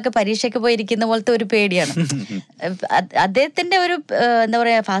സ്കൂളിലൊക്കെ പരീക്ഷയ്ക്ക് പോയിരിക്കുന്ന പോലത്തെ ഒരു പേടിയാണ്. അദ്ദേഹത്തിന്റെ ഒരു എന്താ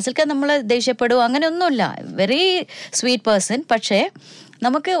പറയാ, ഫാസിൽക്ക നമ്മൾ ദേഷ്യപ്പെടുവോ അങ്ങനെയൊന്നുമില്ല. Very sweet person. പക്ഷേ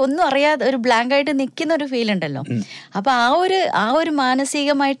നമുക്ക് ഒന്നും അറിയാതെ ഒരു ബ്ലാങ്ക് ആയിട്ട് നിൽക്കുന്ന ഒരു ഫീൽ ഉണ്ടല്ലോ. അപ്പൊ ആ ഒരു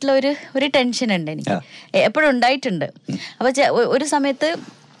മാനസികമായിട്ടുള്ള ഒരു ടെൻഷൻ ഉണ്ട് എനിക്ക് എപ്പോഴും ഉണ്ടായിട്ടുണ്ട്. അപ്പൊ ഒരു സമയത്ത്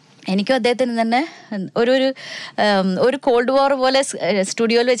എനിക്കും അദ്ദേഹത്തിന് തന്നെ ഒരു കോൾഡ് വാർ പോലെ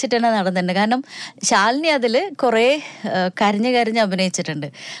സ്റ്റുഡിയോയിൽ വെച്ചിട്ട് തന്നെ നടന്നിട്ടുണ്ട്. കാരണം ശാലിനി അതിൽ കുറേ കരഞ്ഞ് അഭിനയിച്ചിട്ടുണ്ട്.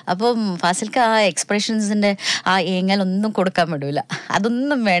 അപ്പം ഫാസിൽക്ക ആ എക്സ്പ്രഷൻസിൻ്റെ ആ ഏങ്ങലൊന്നും കൊടുക്കാൻ വിടൂല.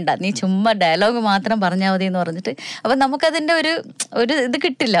 അതൊന്നും വേണ്ട, നീ ചുമ്മാ ഡയലോഗ് മാത്രം പറഞ്ഞാൽ മതി എന്ന് പറഞ്ഞിട്ട്. അപ്പം നമുക്കതിൻ്റെ ഒരു ഇത്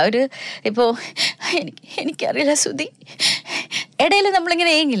കിട്ടില്ല. ഇപ്പോൾ എനിക്കറിയില്ല സുധി, ഇടയിൽ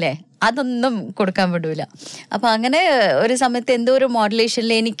നമ്മളിങ്ങനെ ഏങ്ങില്ലേ, അതൊന്നും കൊടുക്കാൻ വിടൂല. അപ്പം അങ്ങനെ ഒരു സമയത്ത് എന്തോ ഒരു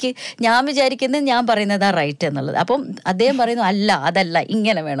മോഡുലേഷനിൽ ഞാൻ വിചാരിക്കുന്നത് ഞാൻ പറയുന്നതാ റൈറ്റ് എന്നുള്ളത്. അപ്പം അദ്ദേഹം പറയുന്നു അല്ല അതല്ല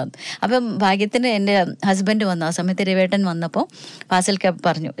ഇങ്ങനെ വേണം. അപ്പം ഭാഗ്യത്തിന് എൻ്റെ ഹസ്ബൻഡ് വന്നു. ആ സമയത്ത് രവേട്ടൻ വന്നപ്പോൾ ഫാസിൽക്ക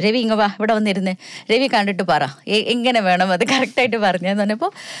പറഞ്ഞു, രവി ഇങ്ങ വാ, ഇവിടെ വന്നിരുന്നേ, രവി കണ്ടിട്ട് പറ എങ്ങനെ വേണം അത് കറക്റ്റായിട്ട് പറഞ്ഞതെന്ന്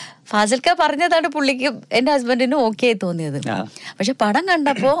പറഞ്ഞപ്പോൾ ഫാസിൽക്ക പറഞ്ഞതാണ് പുള്ളിക്ക് എൻ്റെ ഹസ്ബൻഡിനും ഓക്കെ തോന്നിയത്. പക്ഷെ പടം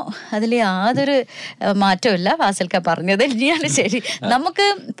കണ്ടപ്പോൾ അതിൽ യാതൊരു മാറ്റമില്ല. ഫാസിൽക്ക പറഞ്ഞത് തന്നെയാണ് ശരി. നമുക്ക്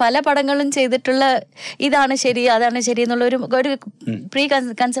പല പടങ്ങളും ചെയ്തിട്ടുള്ള ഇതാണ് ശരി അതാണ് ശരി എന്നുള്ള ഒരു പ്രീ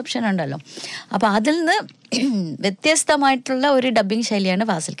കൺസെപ്ഷൻ ഉണ്ടല്ലോ. അപ്പൊ അതിൽ നിന്ന് വ്യത്യസ്തമായിട്ടുള്ള ഒരു ഡബിങ് ശൈലിയാണ്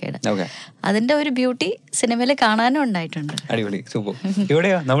ഫാസിൽക്കയുടെ. അതിന്റെ ഒരു ബ്യൂട്ടി സിനിമയിൽ കാണാനും ഉണ്ടായിട്ടുണ്ട്. അടിപൊളി, സൂപ്പർ.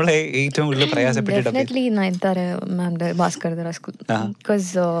 ഇവിടെയോ നമ്മളെ ഏറ്റവും കൂടുതൽ പ്രയാസപ്പെട്ട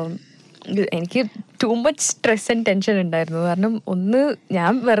എനിക്ക് too much stress and tension ഉണ്ടായിരുന്നു. കാരണം ഒന്ന്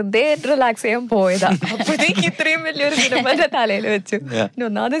ഞാൻ വെറുതെ റിലാക്സ് ചെയ്യാൻ പോയതാ, അപ്പോഴത്തേക്ക് ഇത്രയും വലിയൊരു സിനിമ തലയിൽ വെച്ചു.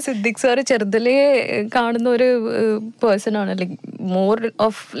 ഒന്നാമത് സിദ്ദിഖ് സാറ് ചെറുതിലേ കാണുന്ന ഒരു പേഴ്സൺ ആണ്, like more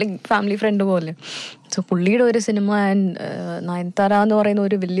of like family friend പോലെ. സോ പുള്ളിയുടെ ഒരു സിനിമ ആൻഡ് നയൻതാര എന്ന് പറയുന്ന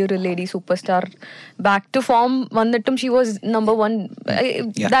ഒരു വലിയൊരു lady super star back to form വന്നിട്ടും she was number 1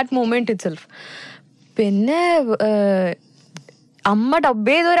 that moment it self. പിന്നെ അമ്മ ഡബ്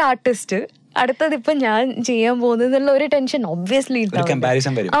ചെയ്ത ഒരു ആർട്ടിസ്റ്റ്, അടുത്തത് ഇപ്പൊ ഞാൻ ചെയ്യാൻ പോകുന്നുള്ള ഒരു ടെൻഷൻ ഒബ്വിയസ്ലി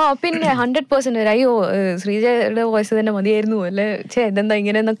പിന്നെ 100% അയ്യോ ശ്രീജയുടെ വോയിസ് തന്നെ മതിയായിരുന്നു അല്ലെ, ഇതെന്താ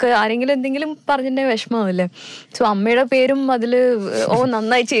ഇങ്ങനെ എന്നൊക്കെ ആരെങ്കിലും എന്തെങ്കിലും പറഞ്ഞിട്ടുണ്ടെ വിഷമാവല്ലേ. സോ അമ്മയുടെ പേരും അതില്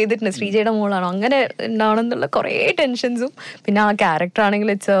നന്നായി ചെയ്തിട്ടുണ്ട്, ശ്രീജയുടെ മോളാണോ അങ്ങനെ ഉണ്ടാവണം എന്നുള്ള കുറേ ടെൻഷൻസും. പിന്നെ ആ ക്യാരക്ടർ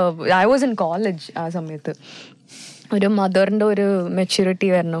ആണെങ്കിൽ ഐ വാസ് ഇൻ കോളേജ് ആ സമയത്ത്. ഒരു മദറിന്റെ ഒരു മെച്യൂരിറ്റി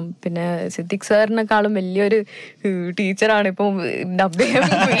വരണം. പിന്നെ സിദ്ദിഖ് സാറിനെക്കാളും വലിയൊരു ടീച്ചറാണ് ഇപ്പം ഡബ്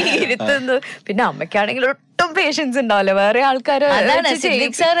ഇരുത്തുന്നത്. പിന്നെ അമ്മയ്ക്കാണെങ്കിൽ ഒട്ടും പേഷ്യൻസ് ഉണ്ടാവില്ല. വേറെ ആൾക്കാര്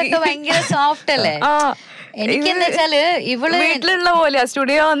സിദ്ദിഖ് സാറൊക്കെ ഭയങ്കര സോഫ്റ്റ് അല്ലേ. എനിക്കെന്ന് വെച്ചാല് ഇവള് വീട്ടിലുള്ള പോലെ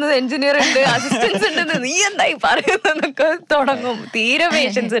സ്റ്റുഡിയോ വന്നത് എഞ്ചിനീയർ ഉണ്ട്, അസിസ്റ്റൻസ് ഉണ്ട്, നീ എന്തായി പറയുന്നൊക്കെ തുടങ്ങും. തീരെ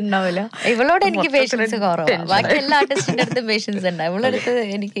പേഷ്യൻസ് ഉണ്ടാവില്ല. ഇവളോട് എനിക്ക് പേഷ്യൻസ് കുറവാണ്. ബാക്കി എല്ലാ ആർട്ടിസ്റ്റിന്റെ അടുത്തും പേഷ്യൻസ് ഉണ്ടാവും, ഇവളടുത്ത്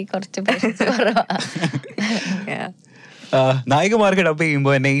എനിക്ക് കുറച്ച് പേഷ്യൻസ് കുറവാണ്. നായികമാർക്ക് ഡബ്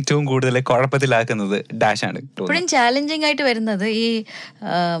ചെയ്യുമ്പോൾ എന്നെ ഏറ്റവും കൂടുതൽ കുഴപ്പത്തിലാക്കുന്നത് ഡാഷ് ആണ്. ഇപ്പോഴും ചാലഞ്ചിങ് ആയിട്ട് വരുന്നത് ഈ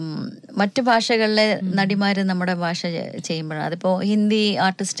മറ്റു ഭാഷകളിലെ നടിമാര് നമ്മുടെ ഭാഷ ചെയ്യുമ്പോഴാണ്. അതിപ്പോ ഹിന്ദി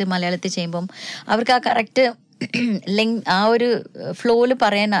ആർട്ടിസ്റ്റ് മലയാളത്തിൽ ചെയ്യുമ്പം അവർക്ക് ആ കറക്റ്റ് ആ ഒരു ഫ്ലോയില്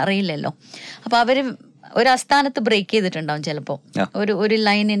പറയാൻ അറിയില്ലല്ലോ. അപ്പൊ അവര് ഒരു അസ്ഥാനത്ത് ബ്രേക്ക് ചെയ്തിട്ടുണ്ടാവും ചിലപ്പോ. ഒരു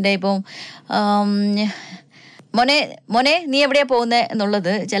ലൈനിന്റെ ഇപ്പം മോനെ നീ എവിടെയാ പോകുന്നത്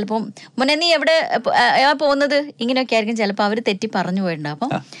എന്നുള്ളത് ചിലപ്പം മോനെ നീ എവിടെ പോകുന്നത് ഇങ്ങനെയൊക്കെ ആയിരിക്കും ചിലപ്പോൾ അവർ തെറ്റി പറഞ്ഞു പോയിട്ടുണ്ട്. അപ്പം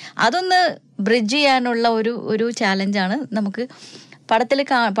അതൊന്ന് ബ്രിഡ്ജ് ചെയ്യാനുള്ള ഒരു ചാലഞ്ചാണ് നമുക്ക്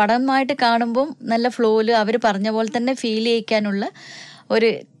പടമായിട്ട് കാണുമ്പോൾ നല്ല ഫ്ലോയില് അവർ പറഞ്ഞ പോലെ തന്നെ ഫീൽ ചെയ്യിക്കാനുള്ള ഒരു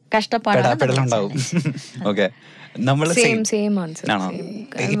കഷ്ടപ്പാടാണ്.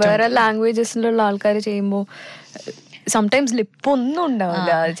 വേറെ ലാംഗ്വേജസിലുള്ള ആൾക്കാർ ചെയ്യുമ്പോൾ സംടൈംസ് ലിപ്പ് ഒന്നും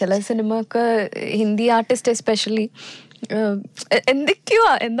ഉണ്ടാവില്ല. ചില സിനിമ ഒക്കെ ഹിന്ദി ആർട്ടിസ്റ്റ് എസ്പെഷ്യലി എന്തൊക്കെയോ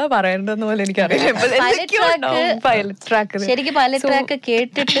എന്താ പറയണ്ടെന്ന് പോലെ എനിക്കറിയില്ല. ശരിക്കും പൈലറ്റ് ട്രാക്ക്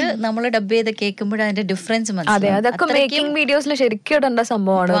കേട്ടിട്ട് നമ്മൾ ഡബ് ചെയ്ത് കേൾക്കുമ്പോഴാണ് അതിന്റെ ഡിഫറൻസ്. അതെ, അതൊക്കെ മേക്കിംഗ് വീഡിയോസിൽ ശരിക്കും ഇടേണ്ട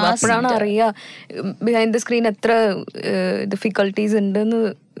സംഭവമാണ്. അപ്പോഴാണ് അറിയാ ബിഹൈൻഡ് ദ സ്ക്രീൻ എത്ര ഡിഫിക്കൽട്ടീസ് ഉണ്ടെന്ന്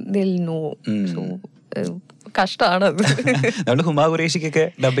ദിൽ നോ. സോ കഷ്ടമാണത്.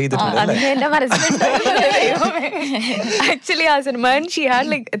 ആക്ച്വലി ആ സിനിമ ഷീ ഹാഡ്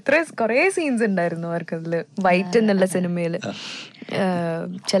ലൈക്ക് എത്ര കുറേ സീൻസ് ഉണ്ടായിരുന്നു അവർക്ക് അതില്. വൈറ്റ് എന്നുള്ള സിനിമയില്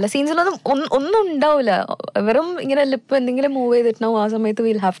ചില സീൻസിലൊന്നും ഒന്നും ഉണ്ടാവില്ല. വെറും ഇങ്ങനെ ലിപ്പ് എന്തെങ്കിലും മൂവ് ചെയ്തിട്ടുണ്ടാവും. ആ സമയത്ത്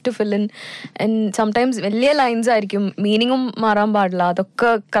will have to fill in. And sometimes വലിയ ലൈൻസ് ആയിരിക്കും, മീനിങ്ങും മാറാൻ പാടില്ല.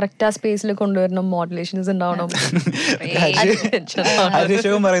 അതൊക്കെ കറക്റ്റ് ആ സ്പേസിൽ കൊണ്ടുവരണം, മോഡുലേഷൻസ് ഉണ്ടാവണം.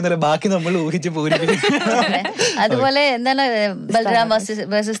 അതുപോലെ എന്താണ് ബൽറാം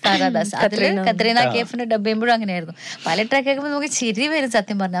വേഴ്സസ് താരാദാസ്, അതില് കത്രീന കൈഫിന് ഡബ് ചെയ്യുമ്പോഴും അങ്ങനെയായിരുന്നു. പല ട്രാക്ക് കേൾക്കുമ്പോൾ നമുക്ക് ചിരി വരും.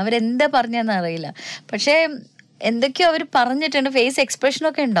 സത്യം പറഞ്ഞാൽ അവരെന്താ പറഞ്ഞതെന്ന് അറിയില്ല, പക്ഷേ എന്തൊക്കെയോ അവർ പറഞ്ഞിട്ടുണ്ട്. ഫേസ്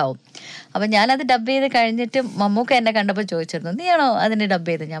എക്സ്പ്രഷനൊക്കെ ഉണ്ടാവും. അപ്പം ഞാനത് ഡബ് ചെയ്ത് കഴിഞ്ഞിട്ട് മമ്മൂക്ക എന്നെ കണ്ടപ്പോൾ ചോദിച്ചിരുന്നു, നീയാണോ അതിന് ഡബ്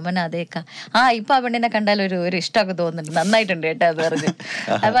ചെയ്ത്? ഞാൻ പറഞ്ഞ അതേക്കാ. ഇപ്പൊ ആ പെണ്ണിനെ കണ്ടാൽ ഒരു ഇഷ്ടമൊക്കെ തോന്നുന്നുണ്ട്, നന്നായിട്ടുണ്ട് കേട്ടോ അത് പറഞ്ഞു.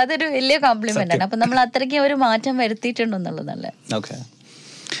 അപ്പൊ അതൊരു വലിയ കോംപ്ലിമെന്റ് ആണ്. അപ്പൊ നമ്മൾ അത്രയ്ക്കും ഒരു മാറ്റം വരുത്തിയിട്ടുണ്ടെന്നുള്ളതല്ല.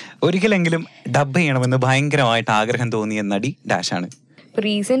 ഒരിക്കലെങ്കിലും ഡബ് ചെയ്യണമെന്ന് ഭയങ്കരമായിട്ട് ആഗ്രഹം തോന്നിയ നടി ഡാഷാണ്.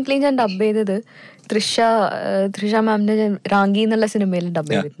 റീസെന്റ് ഞാൻ ഡബ് ചെയ്തത് തൃഷ മാമിന്റെ റാങ്കി എന്നുള്ള സിനിമയിൽ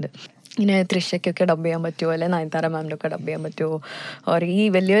ഡബ് ചെയ്തിട്ടുണ്ട്. ഇങ്ങനെ തൃശ്ശയ്ക്കൊക്കെ ഡബ് ചെയ്യാൻ പറ്റുമോ, അല്ലെ നയൻതാര മാമിനൊക്കെ ഡബ് ചെയ്യാൻ പറ്റുമോ, ഓർ ഈ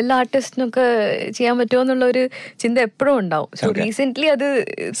വലിയ വലിയ ആർട്ടിസ്റ്റിനൊക്കെ ചെയ്യാൻ പറ്റുമോ എന്നുള്ളൊരു ചിന്ത എപ്പോഴും ഉണ്ടാവും. സോ റീസെന്റ് അത്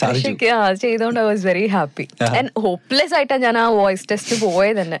തൃശ്ശയ്ക്ക് ചെയ്തോണ്ട് I was very happy and hopeless ആയിട്ടാണ് ഞാൻ ആ വോയിസ് ടെസ്റ്റ്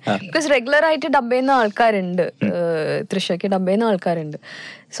പോയത് തന്നെ. ബിക്കോസ് റെഗുലർ ആയിട്ട് ഡബ് ചെയ്യുന്ന ആൾക്കാരുണ്ട്, തൃശ്ശയ്ക്ക് ഡബ് ചെയ്യുന്ന ആൾക്കാരുണ്ട്.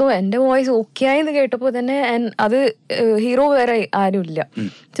 സോ എൻ്റെ വോയിസ് ഓക്കെ ആയെന്ന് കേട്ടപ്പോൾ തന്നെ, ആൻഡ് അത് ഹീറോ വേറെ ആരുമില്ല,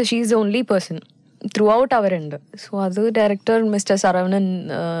 so she is the only person through out അവരുണ്ട്. So അത് ഡയറക്ടർ മിസ്റ്റർ സരവണൻ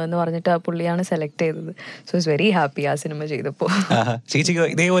എന്ന് പറഞ്ഞിട്ട് പുള്ളിയാണ് സെലക്ട് ചെയ്തത്. സോ ഇസ് വെരി ഹാപ്പി ആ സിനിമ ചെയ്തപ്പോൾ. ചേച്ചിക്ക്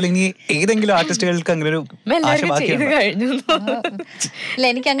ഇതേപോലെ ഇനി ഏതെങ്കിലും ആർട്ടിസ്റ്റുകൾക്ക് അങ്ങനെ ഒരു ചെയ്ത് കഴിഞ്ഞു. ഇല്ല,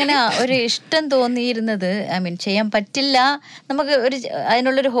 എനിക്കങ്ങനെ ഒരു ഇഷ്ടം തോന്നിയിരുന്നത്, ഐ മീൻ ചെയ്യാൻ പറ്റില്ല, നമുക്ക് ഒരു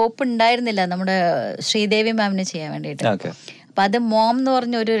അതിനുള്ളൊരു ഹോപ്പ് ഉണ്ടായിരുന്നില്ല നമ്മുടെ ശ്രീദേവി മാമിന് ചെയ്യാൻ വേണ്ടിയിട്ട്. അപ്പൊ അത് മോം എന്ന്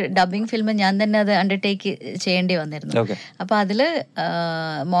പറഞ്ഞ ഒരു ഡബിങ് ഫിലിം ഞാൻ തന്നെ അത് അണ്ടർടേക്ക് ചെയ്യേണ്ടി വന്നിരുന്നു. അപ്പൊ അതില്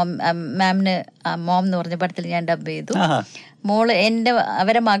മാമിന് മോം എന്ന് പറഞ്ഞ പടത്തിൽ ഞാൻ ഡബ് ചെയ്തു. മോള്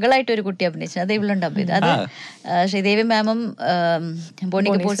അവരെ മകളായിട്ട് ഒരു കുട്ടി അഭിനയിച്ചു, അത് ഇവളും ഡബ് ചെയ്തു. അത് ശ്രീദേവി മാമും ബോണി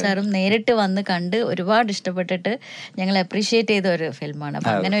കപൂർ സാറും നേരിട്ട് വന്ന് കണ്ട് ഒരുപാട് ഇഷ്ടപ്പെട്ടിട്ട് ഞങ്ങൾ അപ്രീഷിയേറ്റ് ചെയ്ത ഒരു ഫിലിമാണ്.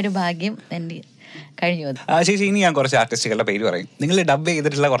 അപ്പൊ അങ്ങനെ ഒരു ഭാഗ്യം എൻ്റെ കഴിഞ്ഞു. ചേച്ചി, ഇനി ഞാൻ കുറച്ച് ആർട്ടിസ്റ്റുകളുടെ പേര് പറയും. നിങ്ങൾ ഡബ്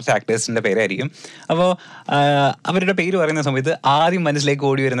ചെയ്തിട്ടുള്ള കുറച്ച് ആക്ടേഴ്സിന്റെ പേരായിരിക്കും. അപ്പോൾ അവരുടെ പേര് പറയുന്ന സമയത്ത് ആദ്യം മനസ്സിലേക്ക്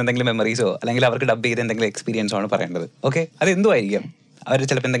ഓടി വരുന്ന എന്തെങ്കിലും മെമ്മറീസോ അല്ലെങ്കിൽ അവർക്ക് ഡബ് ചെയ്ത എന്തെങ്കിലും എക്സ്പീരിയൻസോ ആണ് പറയേണ്ടത്. ഓക്കെ, അത് എന്തോ ആയിരിക്കും. അവർ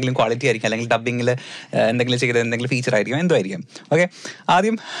ചിലപ്പോൾ എന്തെങ്കിലും ക്വാളിറ്റി ആയിരിക്കും, അല്ലെങ്കിൽ ഡബിങ്ങിൽ എന്തെങ്കിലും ചെയ്ത എന്തെങ്കിലും ഫീച്ചർ ആയിരിക്കും, എന്തോ ആയിരിക്കും. ഓക്കെ,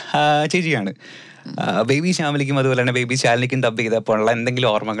 ആദ്യം ചേച്ചിയാണ്. ബേബി ശ്യാമലിക്കും അതുപോലെ തന്നെ ബേബി ശാലിനിക്കും ഡബ് ചെയ്തപ്പോൾ ഉള്ള എന്തെങ്കിലും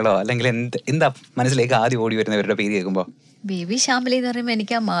ഓർമ്മകളോ അല്ലെങ്കിൽ എന്താ മനസ്സിലേക്ക് ആദ്യം ഓടി വരുന്നവരുടെ പേര് കേൾക്കുമ്പോൾ? ബേബി ശ്യാമലി എന്ന് പറയുമ്പോൾ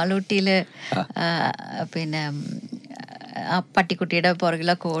എനിക്ക് ആ മാളൂട്ടിയില് പിന്നെ ആ പട്ടിക്കുട്ടിയുടെ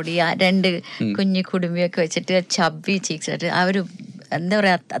പുറകിലെ കോടി, ആ രണ്ട് കുഞ്ഞു കുടുംബിയൊക്കെ വെച്ചിട്ട് ചബ്ബി ചീക്സായിട്ട് ആ ഒരു എന്താ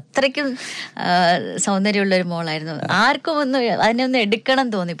പറയാ, അത്രയ്ക്കും സൗന്ദര്യമുള്ളൊരു മോളായിരുന്നു. ആർക്കും അതിനൊന്ന് എടുക്കണം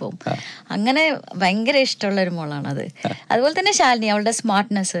തോന്നിപ്പോവും. അങ്ങനെ ഭയങ്കര ഇഷ്ടമുള്ളൊരു മോളാണത്. അതുപോലെ തന്നെ ശാലിനി, അവളുടെ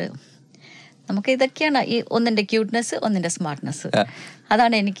സ്മാർട്ട്നെസ്, നമുക്ക് ഇതൊക്കെയാണ് ഈ ഒന്നിന്റെ ക്യൂട്ട്നെസ്, ഒന്നിന്റെ സ്മാർട്ട്നെസ്.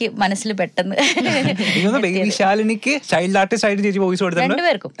 അതാണ് എനിക്ക് മനസ്സിൽ പെട്ടെന്ന്. ശാലിനിക്ക് ചൈൽഡ് ആർട്ടിസ്റ്റ് ആയിട്ട് ചേച്ചി വോയിസ് കൊടുത്തിട്ടുണ്ട്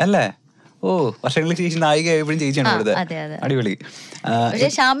രണ്ടുപേർക്കും അല്ലേ? ഓ, വർഷങ്ങൾക്ക് ചേച്ചി നായിക എപ്പോഴും ചേച്ചിയാണ് കൊടുത്തത്. അടിപൊളി. പക്ഷെ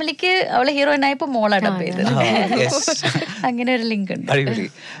ശ്യാമലിക്ക് അവള് ഹീറോയിൻ ആയപ്പോ മോളാ ഡബ് ചെയ്തത്. അങ്ങനെ ഒരു ലിങ്ക് ഉണ്ട്. അടിപൊളി.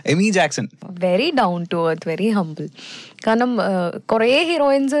 Amy Jackson very down to earth, very humble. കാരണം കുറേ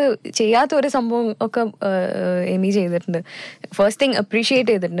ഹീറോയിൻസ് ചെയ്യാത്ത ഒരു സംഭവം ഒക്കെ എമി ചെയ്തിട്ടുണ്ട്. ഫസ്റ്റ് തിങ്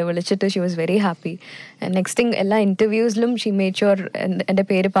അപ്രീഷിയേറ്റ് ചെയ്തിട്ടുണ്ട്, വിളിച്ചിട്ട് she was very happy. Next thing എല്ലാ ഇന്റർവ്യൂസിലും ഷി മേഡ് ഷുവർ എൻ്റെ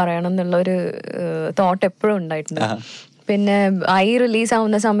പേര് പറയണം എന്നുള്ളൊരു തോട്ട് എപ്പോഴും ഉണ്ടായിട്ടുണ്ട്. പിന്നെ റിലീസ്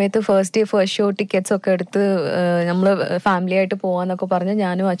ആവുന്ന സമയത്ത് first day first show tickets ഒക്കെ എടുത്ത് നമ്മൾ ഫാമിലി ആയിട്ട് പോവാന്നൊക്കെ പറഞ്ഞ്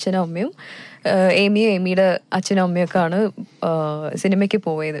ഞാനും അച്ഛനും അമ്മയും എമിയുടെ അച്ഛനും അമ്മയൊക്കെയാണ് സിനിമയ്ക്ക്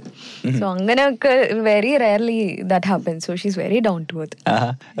പോയത്. സോ അങ്ങനെയൊക്കെ very rarely that happens. So she is very down to earth.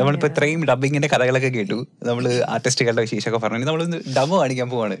 നമ്മളിപ്പോ ഇത്രയും ഡബിങ്ങിന്റെ കഥകളൊക്കെ കേട്ടു, നമ്മള് ആർട്ടിസ്റ്റുകളുടെ വിശേഷമൊക്കെ പറഞ്ഞു. നമ്മളൊന്ന് ഡബ് കാണിക്കാൻ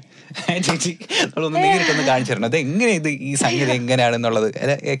പോവാണ്. ചേച്ചി, നമ്മളൊന്ന് നേരിട്ടൊന്ന് കാണിച്ചു തരണം. അത് എങ്ങനെ ഈ സംഗതി എങ്ങനെയാണെന്നുള്ളത്,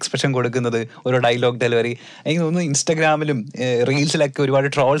 എക്സ്പ്രഷൻ കൊടുക്കുന്നത്, ഓരോ ഡയലോഗ് ഡെലിവറി. എനിക്ക് തോന്നുന്നു ഇൻസ്റ്റാഗ്രാമിലും റീൽസിലൊക്കെ ഒരുപാട്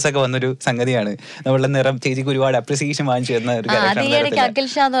ട്രോൾസ് ഒക്കെ വന്നൊരു സംഗതിയാണ്. നമ്മളുടെ നിറം ചേച്ചിക്ക് ഒരുപാട് അപ്രിസിയേഷൻ വാങ്ങിച്ചു തരുന്ന ഒരു ക്യാരക്ടറാണ്. അഖിൽ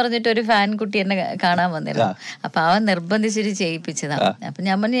ഷാ എന്ന് പറഞ്ഞിട്ട് ഒരു ഫാൻ കുട്ടി എന്നെ കാണാൻ വന്നിരുന്നു. അപ്പൊ അവൻ നിർബന്ധിച്ചിട്ട് ചെയ്യിപ്പിച്ചതാണ്. അപ്പൊ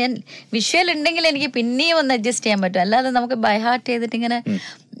ഞാൻ വിഷ്വൽ ഉണ്ടെങ്കിൽ എനിക്ക് പിന്നെയും ഒന്ന് അഡ്ജസ്റ്റ് ചെയ്യാൻ പറ്റും, അല്ലാതെ നമുക്ക് ബൈ ഹാർട്ട് ചെയ്തിട്ട് ഇങ്ങനെ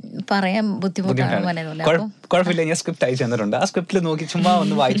പറയാൻ ബുദ്ധിമുട്ടാണ്. കുഴപ്പമില്ല, ഞാൻ സ്ക്രിപ്റ്റ് അയച്ചു തന്നിട്ടുണ്ട്. ആ സ്ക്രിപ്റ്റിൽ നോക്കി ചുമ്മാ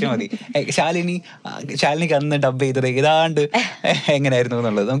ഒന്ന് വായിച്ചാൽ മതി. ശാലിനിക്ക് അന്ന് ഡബ് ചെയ്തത് ഏതാണ്ട് എങ്ങനെയായിരുന്നു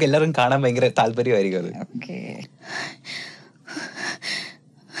എന്നുള്ളത് നമുക്ക് എല്ലാവരും കാണാൻ ഭയങ്കര താല്പര്യമായിരിക്കും അത്.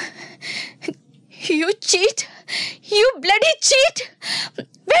 You cheat! You bloody cheat!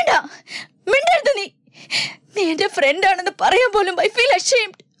 വേണ്ട, മിണ്ടരുത്. നീ എന്റെ ഫ്രണ്ട് ആണെന്ന് പറയാൻ പോലും I feel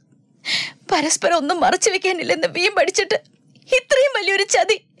ashamed. പരസ്പരം ഒന്നും മറച്ചു വെക്കാനില്ലെന്ന് വീം പഠിച്ചിട്ട് ഇത്രയും വലിയൊരു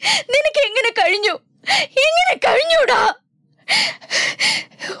ചതി നിനക്ക് എങ്ങനെ കഴിഞ്ഞൂടാ?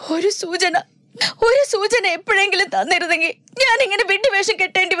 ഒരു സൂചന എപ്പോഴെങ്കിലും തന്നിരുന്നെങ്കിൽ ഞാൻ ഇങ്ങനെ വിഡ്ഢിവേഷം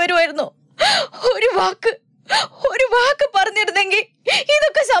കെട്ടേണ്ടി വരുമായിരുന്നു. ഒരു വാക്ക് പറഞ്ഞിരുന്നെങ്കിൽ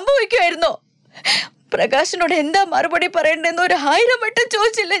ഇതൊക്കെ സംഭവിക്കുമായിരുന്നോ? പ്രകാശിനോട് എന്താ മറുപടി പറയണ്ടെന്ന് 1000 വട്ടം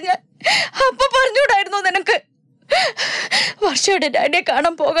ചോദിച്ചില്ല ഞാൻ. അപ്പൊ പറഞ്ഞൂടായിരുന്നോ നിനക്ക്? വർഷയുടെ ഡാഡിയെ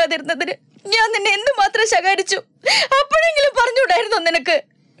കാണാൻ പോകാതിരുന്നതിന് ഞാൻ നിന്നെ എന്തുമാത്രം ശകാരിച്ചു. അപ്പോഴെങ്കിലും പറഞ്ഞൂടായിരുന്നോ നിനക്ക്?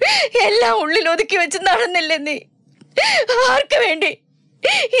 എല്ലാം ഉള്ളിൽ ഒതുക്കി വെച്ച് നടന്നില്ലേ നീ? ആർക്ക് വേണ്ടി?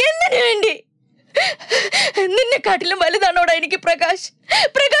 എന്തിനു വേണ്ടി? നിന്നെക്കാട്ടിലും വലുതാണോടാ എനിക്ക്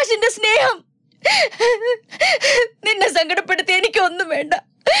പ്രകാശിന്റെ സ്നേഹം. നിന്നെ സങ്കടപ്പെടുത്തി എനിക്കൊന്നും വേണ്ട.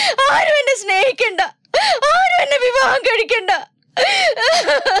 ആരും എന്നെ സ്നേഹിക്കണ്ട, ആരും എന്നെ വിവാഹം കഴിക്കണ്ട.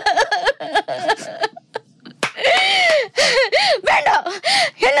 വേണ്ട,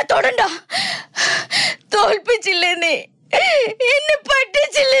 എന്നെ തൊടണ്ട. തോൽപ്പിച്ചില്ലേ നീ? എന്നെ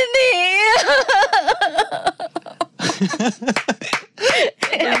പറ്റിച്ചില്ലേ നീ?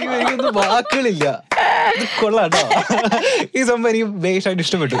 എനിക്കൊന്നും വാക്കുകളില്ല. ഇത് കൊള്ളാട്ടോ. ഈ സംഭവം എനിക്ക് ബേഷായിട്ട്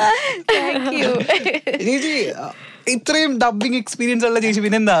ഇഷ്ടപ്പെട്ടു. ചേച്ചി ഇത്രയും ഡബിങ് എക്സ്പീരിയൻസ് ഉള്ള ചേച്ചി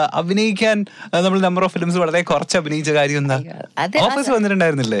പിന്നെന്താ അഭിനയിക്കാൻ നമ്മൾ നമ്പർ ഓഫ് ഫിലിംസ് വളരെ കുറച്ച് അഭിനയിച്ച കാര്യം എന്താ? ഓഫീസ്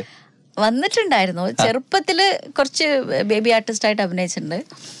വന്നിട്ടുണ്ടായിരുന്നില്ലേ? വന്നിട്ടുണ്ടായിരുന്നു. ചെറുപ്പത്തില് കുറച്ച് ബേബി ആർട്ടിസ്റ്റ് ആയിട്ട് അഭിനയിച്ചിട്ടുണ്ട്.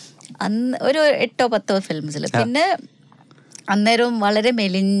 അന്ന് ഒരു 8-10 ഫിലിംസിൽ. പിന്നെ അന്നേരവും വളരെ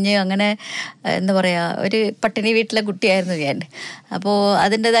മെലിഞ്ഞ് അങ്ങനെ എന്താ പറയുക, ഒരു പട്ടിണി വീട്ടിലെ കുട്ടിയായിരുന്നു ഞാൻ. അപ്പോൾ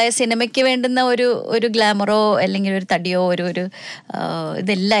അതിൻ്റെതായ സിനിമയ്ക്ക് വേണ്ടുന്ന ഒരു ഗ്ലാമറോ അല്ലെങ്കിൽ ഒരു തടിയോ ഒരു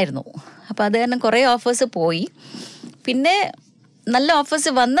ഇതില്ലായിരുന്നു. അപ്പോൾ അത് കാരണം കുറേ ഓഫേഴ്സ് പോയി. പിന്നെ നല്ല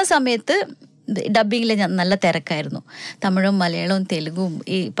ഓഫേഴ്സ് വന്ന സമയത്ത് ഡബ്ബിങ്ങിൽ ഞാൻ നല്ല തിരക്കായിരുന്നു. തമിഴും മലയാളവും തെലുഗും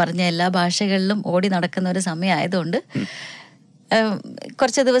ഈ പറഞ്ഞ എല്ലാ ഭാഷകളിലും ഓടി നടക്കുന്ന ഒരു സമയമായതുകൊണ്ട്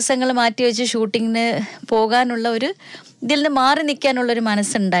കുറച്ച് ദിവസങ്ങൾ മാറ്റി വെച്ച് ഷൂട്ടിങ്ങിന് പോകാനുള്ള ഇതിൽ നിന്ന് മാറി നിൽക്കാനുള്ളൊരു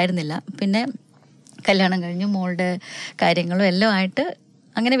മനസ്സുണ്ടായിരുന്നില്ല. പിന്നെ കല്യാണം കഴിഞ്ഞു, മോളുടെ കാര്യങ്ങളും എല്ലാം ആയിട്ട്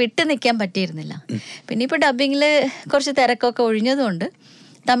അങ്ങനെ വിട്ടു നിൽക്കാൻ പറ്റിയിരുന്നില്ല. പിന്നെ ഇപ്പോൾ ഡബ്ബിങ്ങിൽ കുറച്ച് തിരക്കൊക്കെ ഒഴിഞ്ഞതുകൊണ്ട്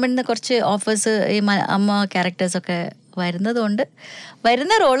തമിഴിൽ നിന്ന് കുറച്ച് ഓഫേഴ്സ് ഈ അമ്മ ക്യാരക്ടേഴ്സൊക്കെ വരുന്നതുകൊണ്ട്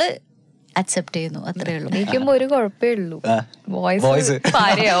വരുന്ന റോള് അക്സെപ്റ്റ് ചെയ്യുന്നു, അത്രേ ഉള്ളൂ. എനിക്കുമ്പോ ഒരു കുഴപ്പമേ ഉള്ളൂ, വോയിസ്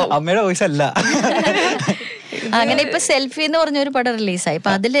അമ്മയുടെ വോയിസ് അല്ല. അങ്ങനെ ഇപ്പൊ സെൽഫി എന്ന് പറഞ്ഞൊരു പടം റിലീസായി.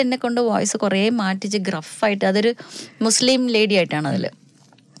 അപ്പൊ അതിൽ എന്നെ കൊണ്ട് വോയിസ് കുറേ മാറ്റിച്ച് ഗ്രഫായിട്ട്, അതൊരു മുസ്ലിം ലേഡി ആയിട്ടാണ് അതിൽ.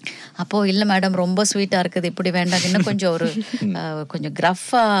 அப்போது இல்லை மேடம் ரொம்ப ஸ்வீட்டாக இருக்குது, இப்படி வேண்டாம், இன்னும் கொஞ்சம் கொஞ்சம்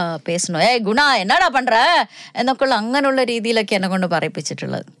ഗ്രഫാக பேசணும், ഏയ് ഗുണ എന്നാടാ പண்ற എന്നൊക്കെയുള്ള അങ്ങനെയുള്ള രീതിയിലൊക്കെ എന്നെ കൊണ്ട്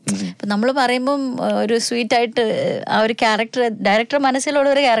പറയിപ്പിച്ചിട്ടുള്ളത്. ഇപ്പം നമ്മൾ പറയുമ്പം ഒരു സ്വീറ്റായിട്ട് ആ ഒരു ക്യാരക്ടർ ഡയറക്ടർ മനസ്സിലുള്ള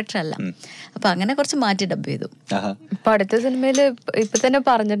ഒരു ക്യാരക്ടറല്ല. അപ്പം അങ്ങനെ കുറച്ച് മാറ്റി ഡബ് ചെയ്തു. ഇപ്പൊ അടുത്ത സിനിമയിൽ ഇപ്പൊ തന്നെ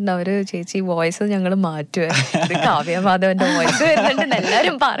പറഞ്ഞിട്ടുണ്ട് അവര്, ചേച്ചി വോയിസ് ഞങ്ങൾ മാറ്റുക, കാവ്യമാധവന്റെ വോയിസ് വരുന്നുണ്ട്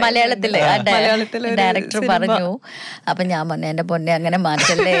എല്ലാരും മലയാളത്തില് ഡയറക്ടർ പറഞ്ഞു. അപ്പൊ ഞാൻ പറഞ്ഞു എന്റെ പൊന്നെ അങ്ങനെ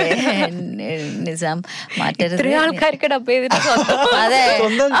മാറ്റല്ലേ നിസാം, മാറ്റരുത്. ആൾക്കാർക്ക് ഡബ് ചെയ്തിട്ട് അതെ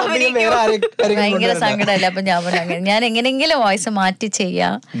ഭയങ്കര സങ്കടമല്ലേ. അപ്പൊ ഞാൻ പറഞ്ഞു അങ്ങനെ ഞാൻ എങ്ങനെയെങ്കിലും വോയിസ് മാറ്റി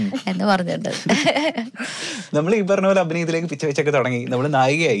ചെയ്യാം എന്ന് പറഞ്ഞിട്ടുണ്ട്. നമ്മൾ ഈ പറഞ്ഞ പോലെ അഭിനയത്തിലേക്ക് പിച്ച വെച്ചൊക്കെ തുടങ്ങി, നമ്മൾ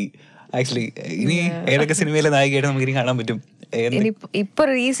നായികയായി. ആക്ച്വലി ഇനി ഏതൊക്കെ സിനിമയിലെ നായികയായിട്ട് നമുക്ക് ഇനി കാണാൻ പറ്റും? ഇപ്പൊ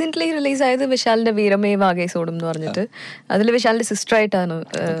റീസെന്റ് റിലീസ് ആയത് വിശാലിന്റെ വീരമേ വാഗേസോടും എന്ന് പറഞ്ഞിട്ട്, അതിൽ വിശാലിന്റെ സിസ്റ്റർ ആയിട്ടാണ്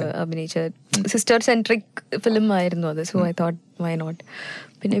അഭിനയിച്ചത്. സിസ്റ്റർ സെൻട്രിക് ഫിലിം ആയിരുന്നു അത്. So I thought why not.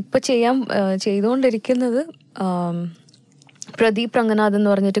 പിന്നെ ഇപ്പൊ ചെയ്തുകൊണ്ടിരിക്കുന്നത് പ്രദീപ് രംഗനാഥ് എന്ന്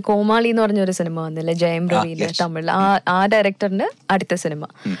പറഞ്ഞിട്ട് കോമാളി എന്ന് പറഞ്ഞൊരു സിനിമ വന്നില്ലേ, ജയം രവിയിലെ തമിഴിൽ, ആ ഡയറക്ടറിന്റെ അടുത്ത സിനിമ,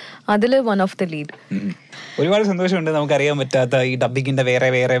 അതില് വൺ ഓഫ് ദ ലീഡ്. ഒരുപാട് സന്തോഷമുണ്ട് നമുക്കറിയാൻ പറ്റാത്ത ഈ ഡബ്ബിങ്ങിന്റെ വേറെ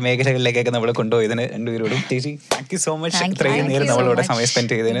വേറെ മേഖലകളിലേക്കൊക്കെ നമ്മൾ കൊണ്ടുപോയതിന് രണ്ടുപേരോടും. ചേച്ചി താങ്ക് യു സോ മച്ച്, ഇത്രയും നേരം നമ്മളോട് സമയം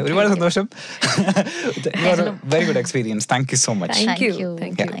സ്പെൻഡ് ചെയ്തതിന് ഒരുപാട് സന്തോഷം. Very good experience. Thank you so much.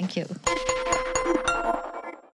 Thank you.